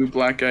just the two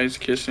black guys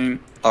kissing.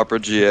 Opera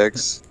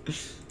GX.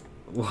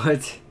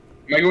 What?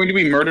 Am I going to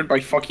be murdered by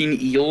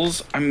fucking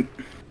eels? I'm.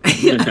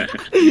 Am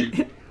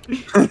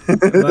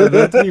I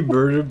about to be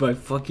murdered by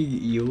fucking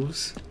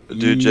eels?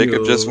 Dude,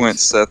 Jacob just went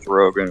Seth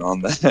Rogen on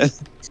that.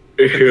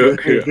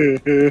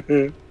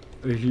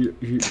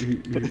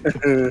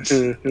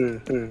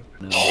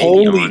 No.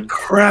 Holy on.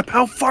 crap!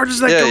 How far does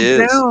that Yeah, he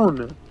go is.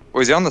 down?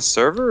 Was he on the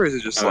server or is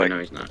he just Oh like no,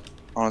 he's not.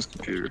 on his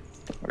computer?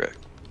 Okay.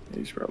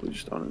 He's probably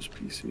just on his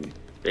PC.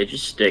 They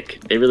just stick.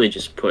 They really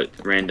just put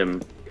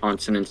random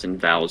consonants and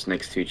vowels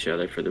next to each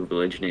other for the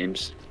village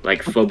names,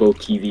 like Fobo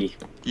Kiwi,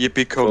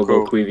 Yippee Fobo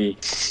Coco. Quivi.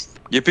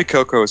 Yippee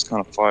Coco is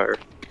kind of fire.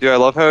 Dude, I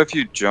love how if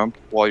you jump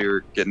while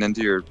you're getting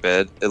into your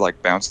bed, it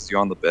like bounces you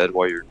on the bed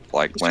while you're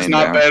like This is laying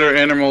not down. better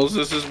animals.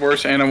 This is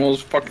worse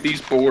animals. Fuck these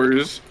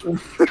boars.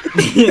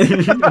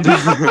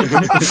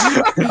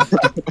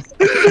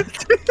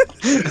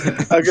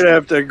 I'm gonna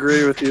have to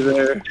agree with you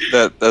there.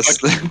 That was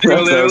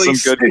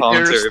some good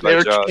commentary by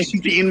They're Josh.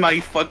 in my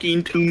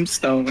fucking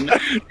tombstone.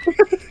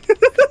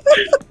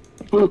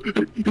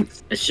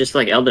 It's just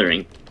like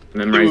Eldering.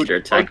 Memorize Dude, their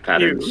attack fuck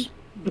patterns.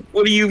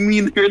 What do you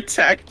mean their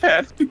attack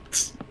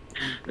patterns?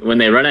 When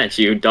they run at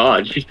you,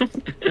 dodge.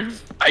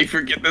 I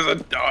forget there's a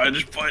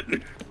dodge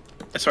button.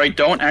 So I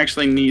don't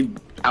actually need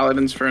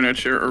Paladin's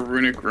Furniture or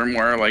Runic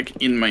Grimoire like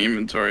in my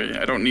inventory.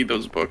 I don't need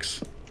those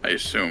books, I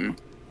assume.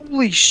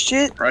 Holy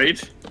shit!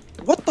 Right?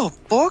 What the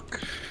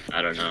fuck?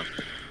 I don't know.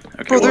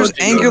 Okay, Bro, there's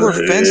well, angular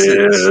fences.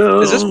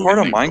 Is this part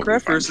of Okay, cool, Minecraft or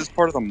fine. is this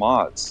part of the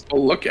mods?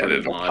 I'll look at Part it,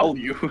 of the I'll mod. tell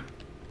you.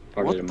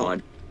 Part What of the the-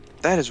 mod.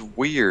 That is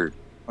weird.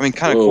 I mean,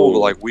 kind of cool, but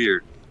Whoa. like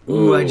weird.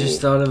 Ooh, I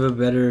just thought of a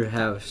better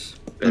house.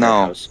 Better No.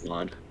 House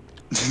mod.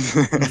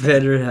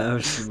 Better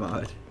house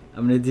mod.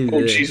 I'm gonna do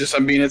Oh this. Jesus,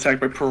 I'm being attacked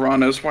by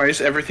piranhas. Why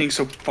is everything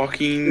so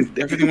fucking...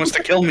 Everything wants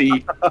to kill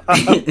me.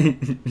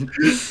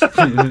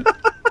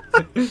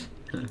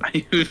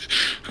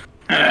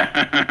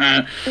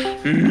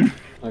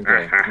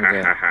 Okay.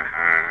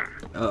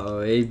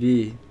 Uh-oh,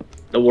 AB.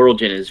 The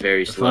Whirlgin is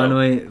very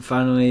slow.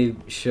 Finally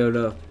showed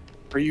up.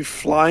 Are you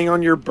flying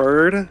on your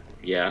bird?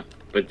 Yeah,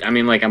 but I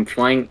mean, like I'm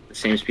flying the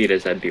same speed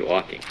as I'd be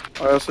walking.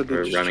 I also Or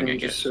did just running, I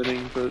change the guess.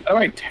 setting, but How do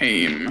I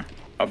tame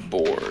a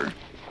boar?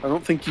 I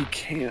don't think you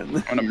can.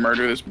 I'm gonna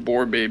murder this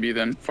boar baby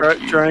then. Fuck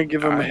you. Try and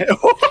give him Die.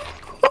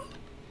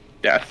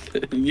 Death.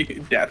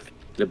 Death.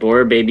 The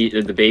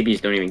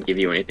babies don't even give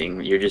you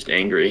anything. You're just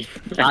angry.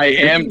 I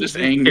am just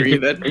angry.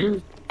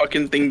 That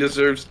fucking thing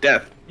deserves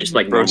death. Just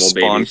like Bro, normal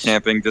spawn babies.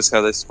 camping, just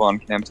how they spawn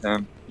camped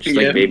him. Just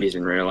like Yeah. babies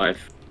in real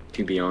life.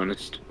 To be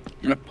honest. I'm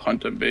gonna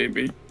punt a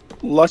baby.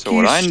 Lucky So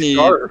what I need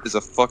scarf. is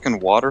a fucking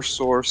water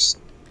source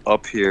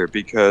up here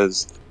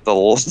because the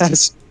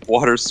last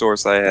water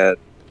source I had,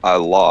 I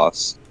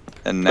lost.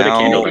 And Put a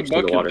candle now, next to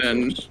the Bucket water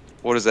then. source.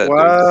 what does that do?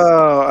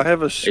 Wow, I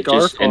have a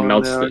scarf it on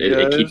melts now,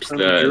 the- it guys. keeps I'm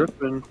the-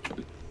 dripping.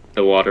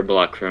 The water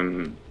block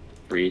from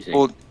freezing.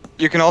 Well,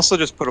 you can also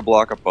just put a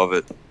block above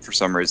it for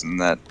some reason.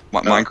 That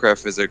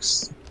Minecraft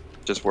physics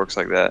just works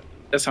like that.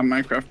 That's how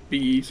Minecraft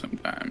be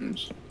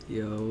sometimes.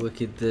 Yo,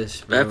 look at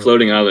this, bro. that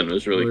floating island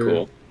was really We're-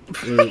 cool.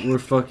 We're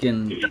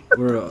fucking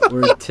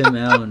we're Tim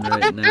Allen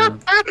right now.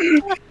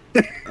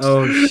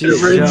 Oh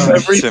shit, Josh.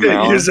 Everything Tim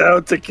Allen. is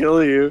out to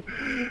kill you.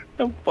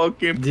 A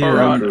fucking Dude,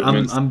 piranha.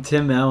 I'm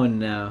Tim Allen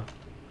now.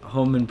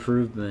 Home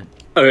Improvement.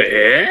 Oh,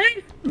 yeah?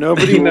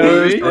 Nobody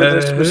knows where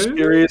this Uh-huh.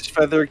 mysterious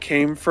feather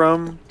came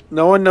from.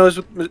 No one knows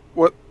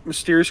what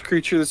mysterious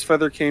creature this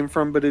feather came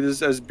from, but it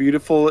is as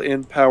beautiful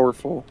and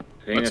powerful.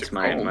 I think What's that's it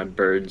my called?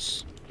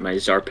 birds. My It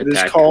is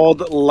Zarpatak.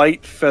 called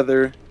light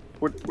feather.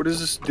 What does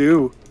this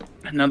do?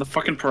 Now the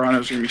fucking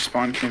piranhas are gonna be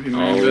spawn camping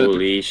me. a bit.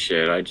 Holy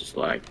shit! I just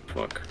lagged.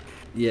 Fuck.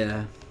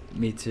 Yeah,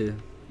 me too.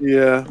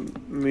 Yeah,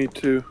 me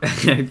too.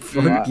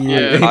 Fuck you.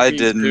 Yeah. I Me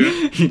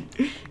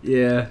didn't.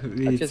 Yeah, I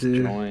me just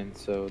too. joined,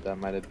 so that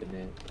might have been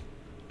it.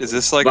 Is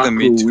this like the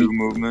Me Baku, Too we-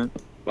 movement?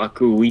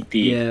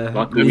 Wakuwiti. Yeah,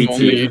 me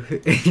Wakuwiti.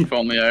 too. If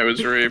only I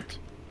was raped.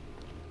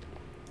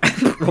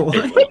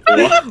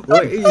 what? What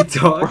are you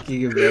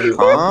talking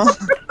about?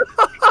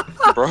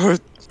 Huh?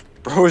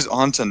 Bro is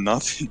onto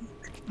nothing.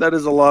 That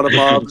is a lot of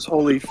mobs.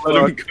 Holy Let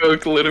him fuck.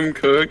 cook, let him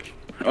cook.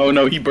 Oh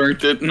no, he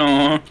burnt it.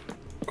 No.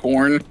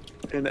 Corn.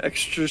 An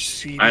extra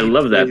CD. I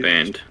love that please.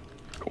 band.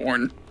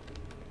 Corn.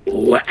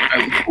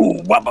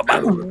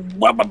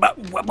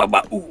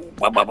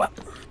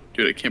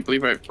 Dude, I can't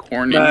believe I have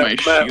corn in my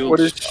Matt,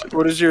 shield.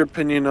 what is your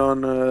opinion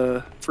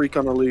on Freak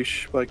on a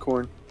Leash by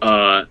Korn?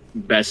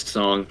 Best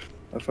song.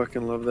 I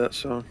fucking love that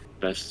song.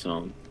 Best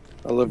song.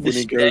 I love when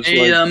he This goes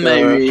day like, I'm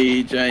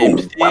married, I am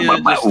still just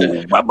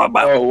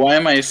oh, why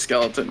am I a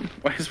skeleton?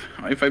 Why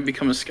if I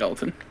become a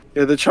skeleton?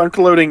 yeah, the chunk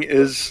loading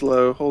is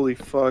slow. Holy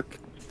fuck.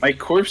 My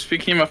corpse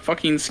became a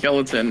fucking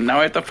skeleton. Now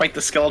I have to fight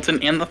the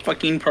skeleton and the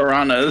fucking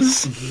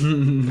piranhas.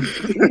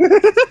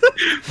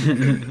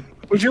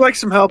 Would you like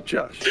some help,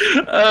 Josh?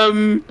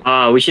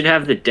 We should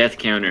have the death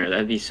counter.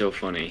 That'd be so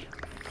funny.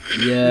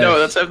 Yeah. No,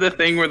 let's have the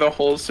thing where the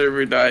whole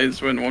server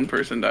dies when one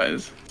person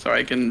dies. So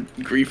I can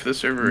grief the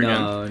server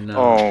again. No, no.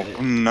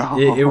 Oh no.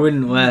 It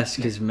wouldn't last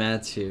because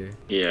Matt's here.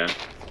 Yeah.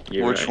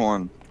 You're Which right.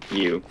 one?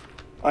 You.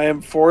 I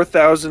am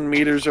 4,000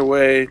 meters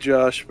away,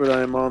 Josh, but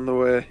I am on the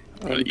way. I'm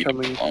I'm gonna eat a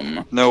coming.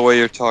 plum. No way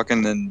you're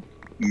talking in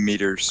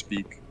meter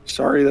speak.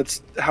 Sorry,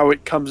 that's how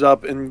it comes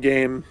up in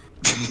game.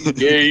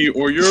 Gay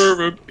or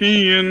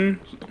European.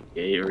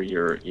 Gay or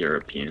you're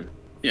European.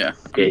 Yeah.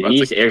 Okay, I'm about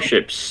these to-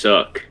 airships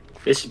suck.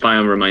 This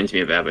biome reminds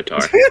me of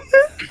Avatar.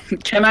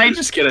 Can I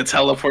just get a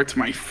teleport to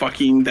my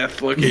fucking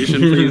death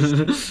location,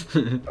 please?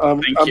 Thank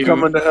I'm you.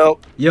 coming to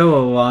help. Yo, a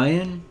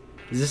lion?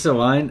 Is this a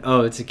lion?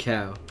 Oh, it's a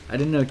cow. I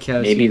didn't know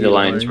cows. Maybe could the be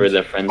lions were orange.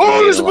 the friends. Oh,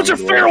 of there's the a bunch of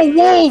lions. feral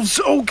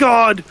wolves! Oh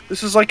god!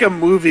 This is like a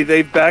movie.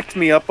 They backed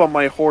me up on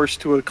my horse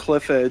to a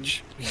cliff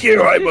edge.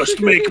 Here I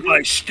must make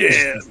my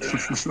stand.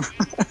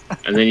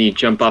 And then you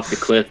jump off the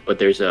cliff, but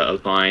there's a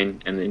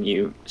vine, and then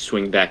you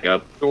swing back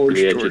up George,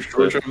 the edge of George, the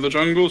George cliff. of the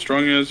jungle,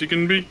 strong as you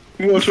can be.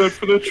 Watch out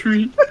for that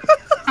tree.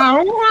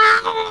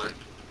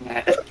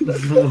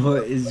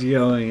 What is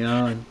going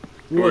on?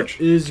 What George.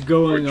 is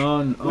going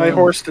on? My Oh,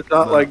 horse did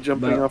not bop, like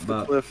jumping bop, off the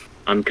bop. cliff.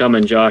 I'm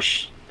coming,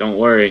 Josh. Don't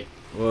worry.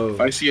 Whoa.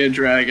 If I see a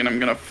dragon, I'm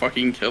gonna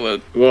fucking kill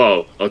it.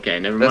 Whoa. Okay,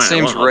 never mind. That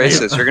seems I won't-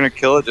 racist. You're gonna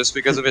kill it just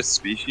because of its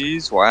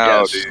species?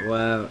 Wow, Yes. dude.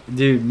 Wow.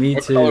 Dude, me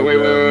What too. color? Wait,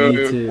 bro. wait,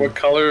 Me wait, too. What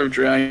color of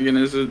dragon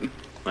is it?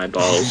 My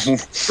balls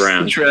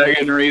brown.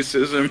 Dragon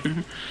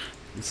racism.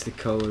 It's the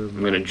color of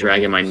I'm gonna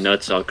drag in my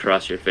nuts all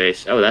across your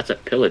face. Oh, that's a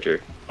pillager.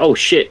 Oh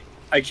shit.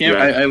 I can't.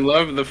 Right. I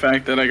love the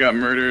fact that I got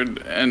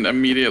murdered and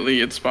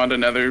immediately it spawned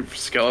another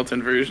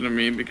skeleton version of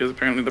me because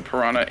apparently the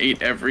piranha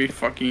ate every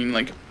fucking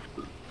like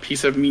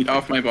piece of meat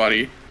off my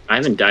body. I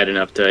haven't died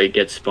enough to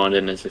get spawned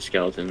in as a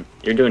skeleton.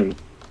 You're doing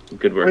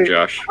good work, Wait,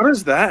 Josh. How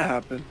does that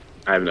happen?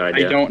 I have no I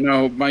idea. don't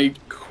know.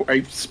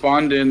 I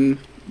spawned in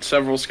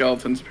several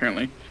skeletons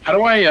apparently. How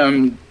do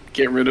I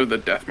get rid of the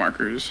death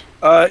markers?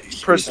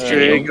 Press Uh,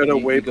 J, you go to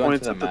go into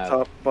waypoints the at the map.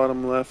 top,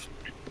 bottom left.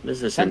 This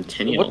is a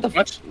centennial.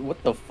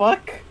 What the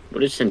fuck? What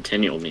does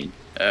centennial mean?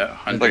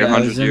 Like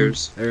 100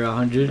 years. Or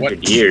 100?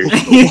 100 years.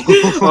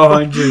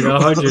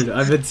 100.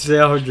 I meant to say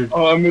 100.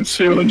 Oh, I'm at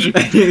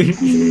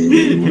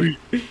 200.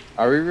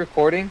 Are we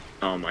recording?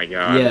 Oh my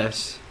god.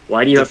 Yes.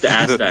 Why do you have to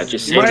ask that?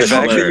 Just say Might the as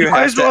well- slur. you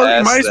have to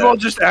ask might as that. well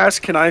just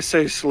ask, can I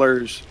say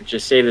slurs?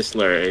 Just say the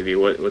slur, Avi.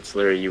 What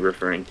slur are you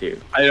referring to?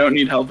 I don't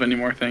need help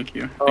anymore, thank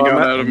you. Oh, I got I'm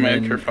at- out of And my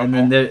then, kerfuffle.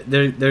 and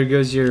then there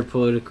goes your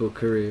political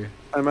career.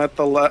 I'm at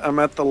the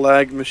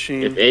lag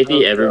machine. If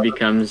Avi Oh, ever God.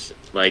 becomes,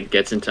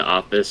 gets into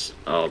office,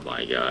 oh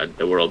my god,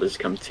 the world has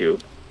come to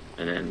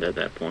an end at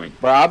that point.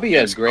 Bro, I'll be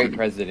a Yes, great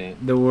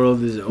president. The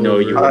world is over. No,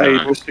 you I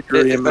not.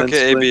 disagree immensely.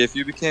 Okay, AB, if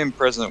you became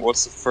president,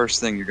 what's the first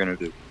thing you're gonna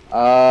do?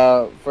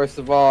 First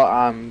of all,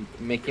 I'm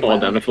making Fall my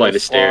down own a flight kill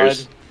of stairs.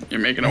 squad. You're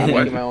making I'm a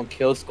making my what? own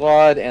kill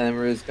squad, and then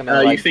we're just gonna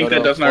You like think go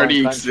that to doesn't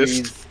already foreign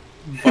exist? countries,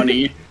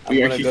 Funny. I'm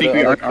You gonna think go we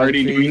to are other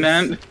already doing that?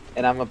 countries,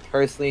 and I'm gonna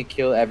personally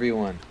kill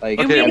everyone. Like,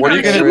 Okay, mean what are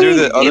you the gonna do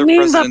that police? other You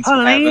mean the presidents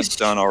haven't police?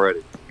 done already?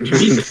 You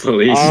mean the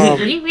police?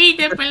 We need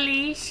the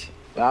police.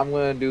 What I'm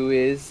gonna do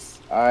is,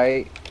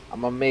 alright,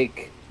 I'm gonna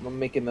make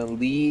an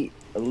elite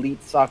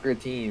soccer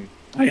team.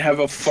 I have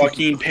a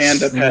fucking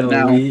panda An pet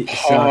now. elite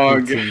soccer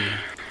Hog. team.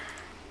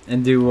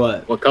 And do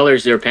what? What color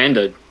is your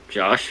panda,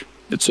 Josh?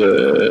 It's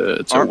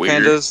a Aren't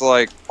weird. pandas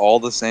like all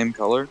the same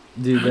color?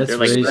 Dude, that's They're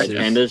like red racist.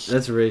 pandas.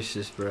 That's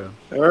racist, bro.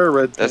 There are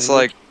red That's pandas.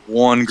 like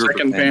one group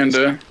Second of pandas.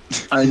 panda.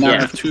 I now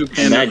Yeah. have two And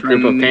panda that group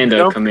of friends. panda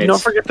don't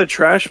commits. forget the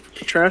trash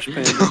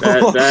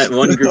panda. That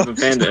one group of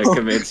panda No,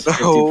 commits no,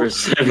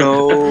 50%.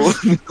 No,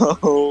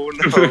 no,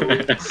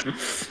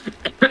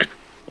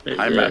 no.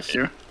 Hi,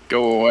 Matthew.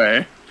 Go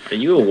away. Are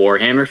you a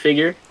Warhammer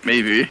figure?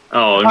 Maybe.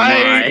 Oh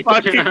I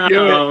my. fucking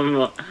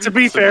knew To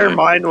be fair,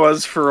 mine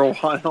was for a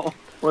while.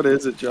 What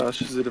is it,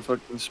 Josh? Is it a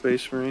fucking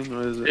Space Marine?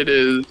 What is it? It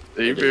is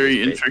a It is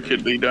very a Space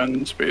intricately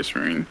done Space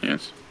Marine.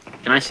 Yes.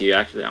 Can I see you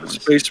actually? That one.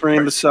 Space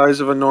Marine the size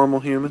of a normal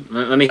human.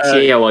 Let me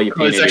see how well you Oh,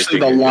 painted it's your actually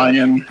the figure.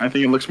 lion. I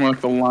think it looks more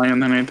like the lion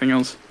than anything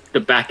else. The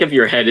back of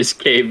your head is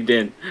caved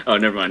in. Oh,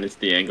 never mind. It's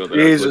the angle that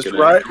I was Jesus, looking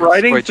at.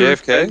 riding Wait, through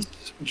JFK? this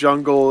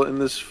jungle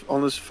in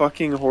on this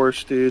fucking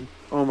horse, dude.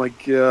 Oh my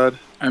god.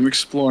 I'm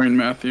exploring,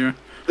 Matthew.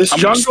 This I'm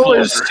jungle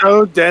is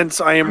explorer. so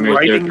dense. I am I'm your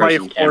riding my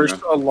third-person horse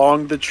camera.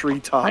 along the Thank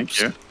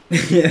treetops. you.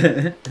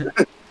 Yeah.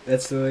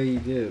 That's the way you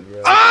do,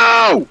 bro.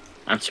 Oh!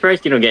 I'm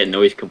surprised you don't get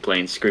noise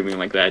complaints screaming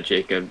like that,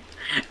 Jacob.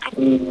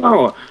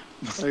 Oh,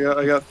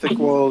 I got thick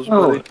walls,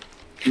 Oh. buddy.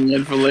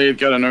 Ned Valet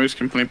got a noise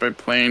complaint by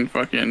playing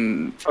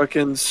fucking.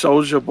 Fucking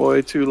Soldier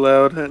Boy too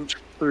loud at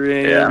 3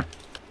 a.m. Yeah.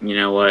 you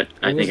know what?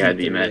 I It think wasn't I'd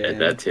be 3 mad at a.m.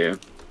 that too.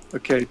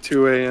 Okay,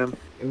 2 a.m.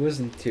 It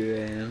wasn't 2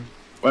 a.m.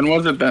 When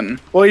was it then?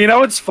 Well, you know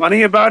what's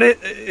funny about it?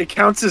 It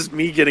counts as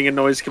me getting a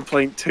noise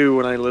complaint too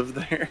when I lived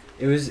there.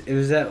 It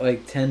was at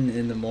like 10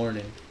 in the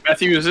morning.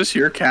 Matthew, is this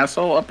your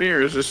castle up here,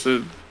 or is this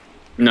a?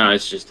 No,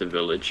 it's just a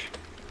village.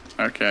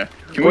 Okay.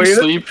 Can we Wait,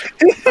 sleep?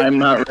 I'm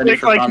not ready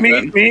for Like me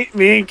combat.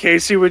 and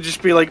Casey would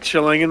just be like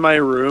chilling in my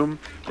room,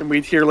 and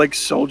we'd hear like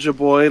Soldier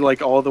Boy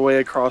like all the way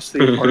across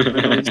the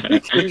apartment. And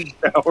we'd take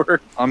a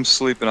shower. I'm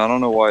sleeping. I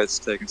don't know why it's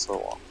taking so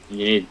long. You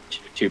need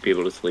two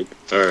people to sleep.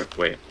 Or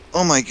wait,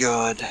 Oh my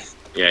god.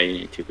 yeah, you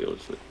need 2 people to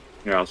sleep.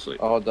 Here, I'll sleep.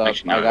 Hold up,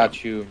 Actually, no, I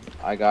got you.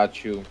 I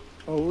got you.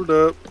 Hold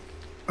up.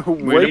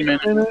 Wait a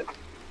minute.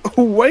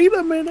 Wait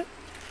a minute.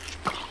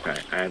 Okay,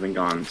 I haven't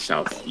gone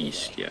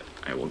southeast yet.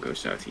 I will go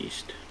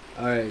southeast.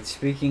 Alright,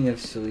 speaking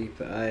of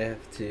sleep, I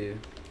have to,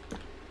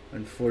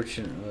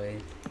 unfortunately,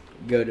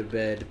 go to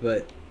bed.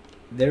 But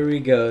there we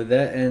go.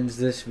 That ends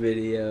this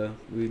video.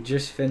 We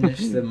just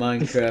finished the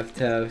Minecraft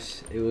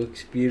house. It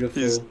looks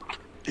beautiful.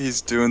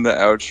 He's doing the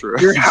outro.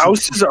 Your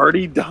house is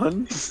already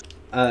done,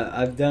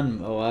 I've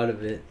done a lot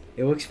of it.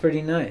 It looks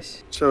pretty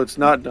nice. so it's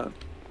not done.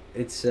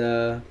 It's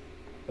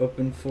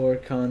open floor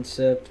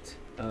concept.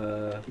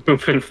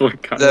 Open floor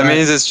That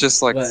means it's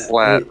just like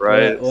flat,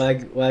 right?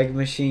 Lag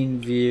machine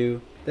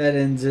view. That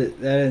ends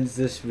it. That ends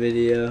this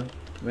video.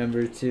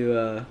 Remember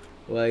to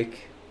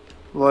like,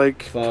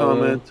 Like, follow,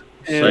 comment,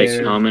 and Like,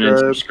 share. comment, and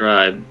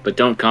subscribe. subscribe. But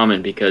don't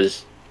comment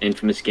because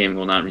Infamous Game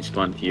will not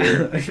respond to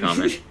your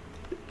comment.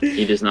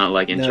 He does not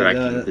like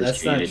interacting with his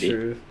that's community. not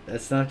true.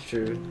 That's not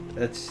true.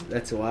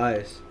 That's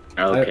lies.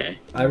 Okay.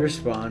 I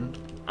respond.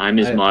 I'm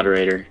his I-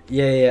 moderator.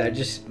 Yeah.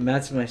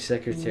 Matt's my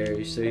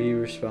secretary, so he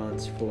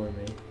responds for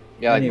me.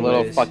 Yeah, like little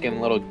Anyways. fucking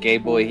little gay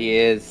boy he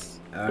is.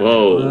 Alright,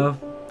 Whoa. well,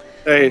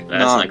 Hey, That's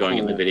Not not going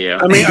in the cool. video.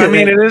 I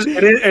mean,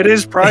 it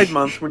is Pride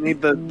Month. We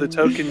need the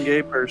token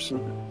gay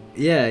person.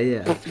 yeah.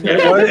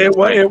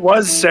 It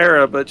was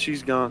Sarah, but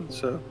she's gone.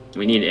 So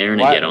We need Aaron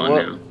to What- get on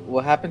what, now.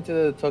 What happened to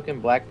the token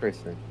black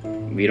person?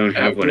 We don't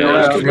have one we of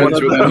don't those. have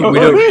to one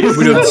work of with. those.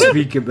 we don't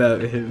speak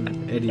about him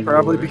anymore.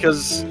 probably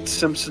because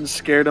Simpson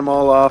scared them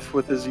all off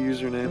with his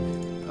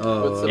username.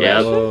 Oh,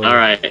 Yeah. whoa. All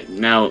right.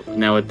 Now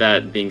with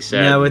that being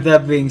said, Now, with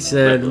that being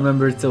said,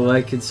 remember to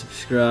like and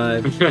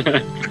subscribe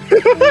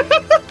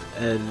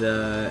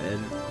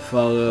and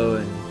follow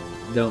and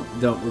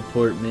don't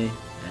report me.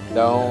 And,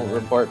 Don't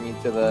report me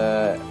to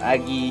the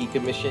Aggie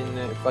Commission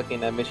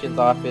fucking admissions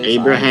office.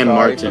 Abraham I'm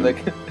sorry Martin.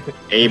 for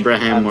the-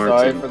 Abraham I'm sorry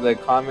Martin. for the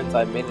comments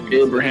I made in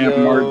this Abraham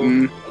video.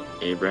 Martin.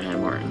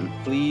 Abraham Martin.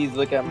 Please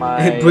look at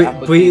my please,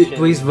 application.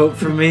 please vote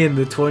for me in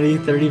the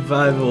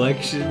 2035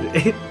 election.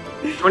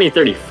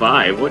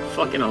 2035. What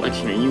fucking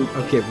election are you?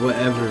 Okay,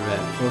 whatever,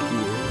 man. Fuck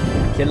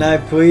you. Can I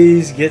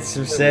please get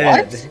some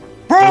sand?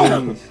 Bro,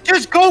 Please.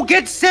 just go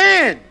get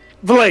sand.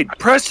 Vlad,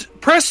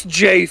 press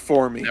J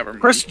for me. Never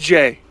mind. Press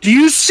J. Do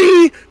you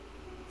see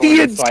the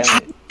Going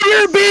silent.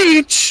 entire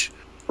beach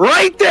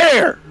right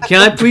there? Can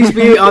I please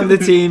be on the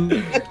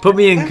team? Put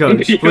me in,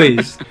 coach,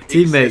 please.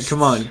 Teammate,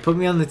 come on, put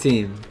me on the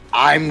team.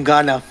 I'm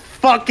gonna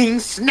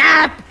fucking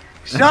snap.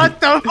 Shut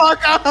the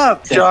fuck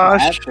up.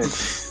 Josh,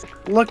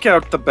 look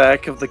out the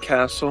back of the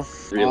castle.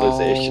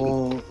 Realization.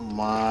 Oh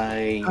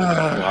my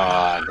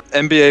god.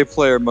 NBA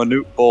player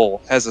Manute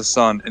Bol has a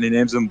son, and he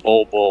names him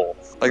Bol Bol.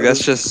 Like,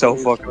 that's just so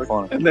fucking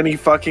funny. And then he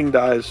fucking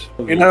dies.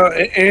 You know,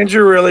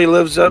 Andrew really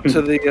lives up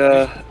to the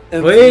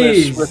infamous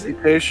Please.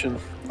 reputation.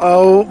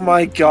 Oh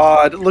my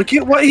god, look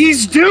at what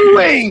he's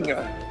doing!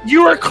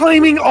 You are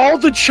claiming all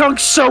the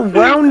chunks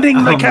surrounding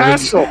Oh the my-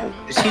 castle!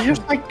 Is he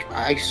just like?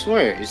 I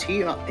swear, is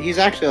he? He's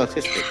actually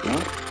autistic, no?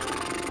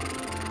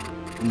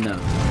 No.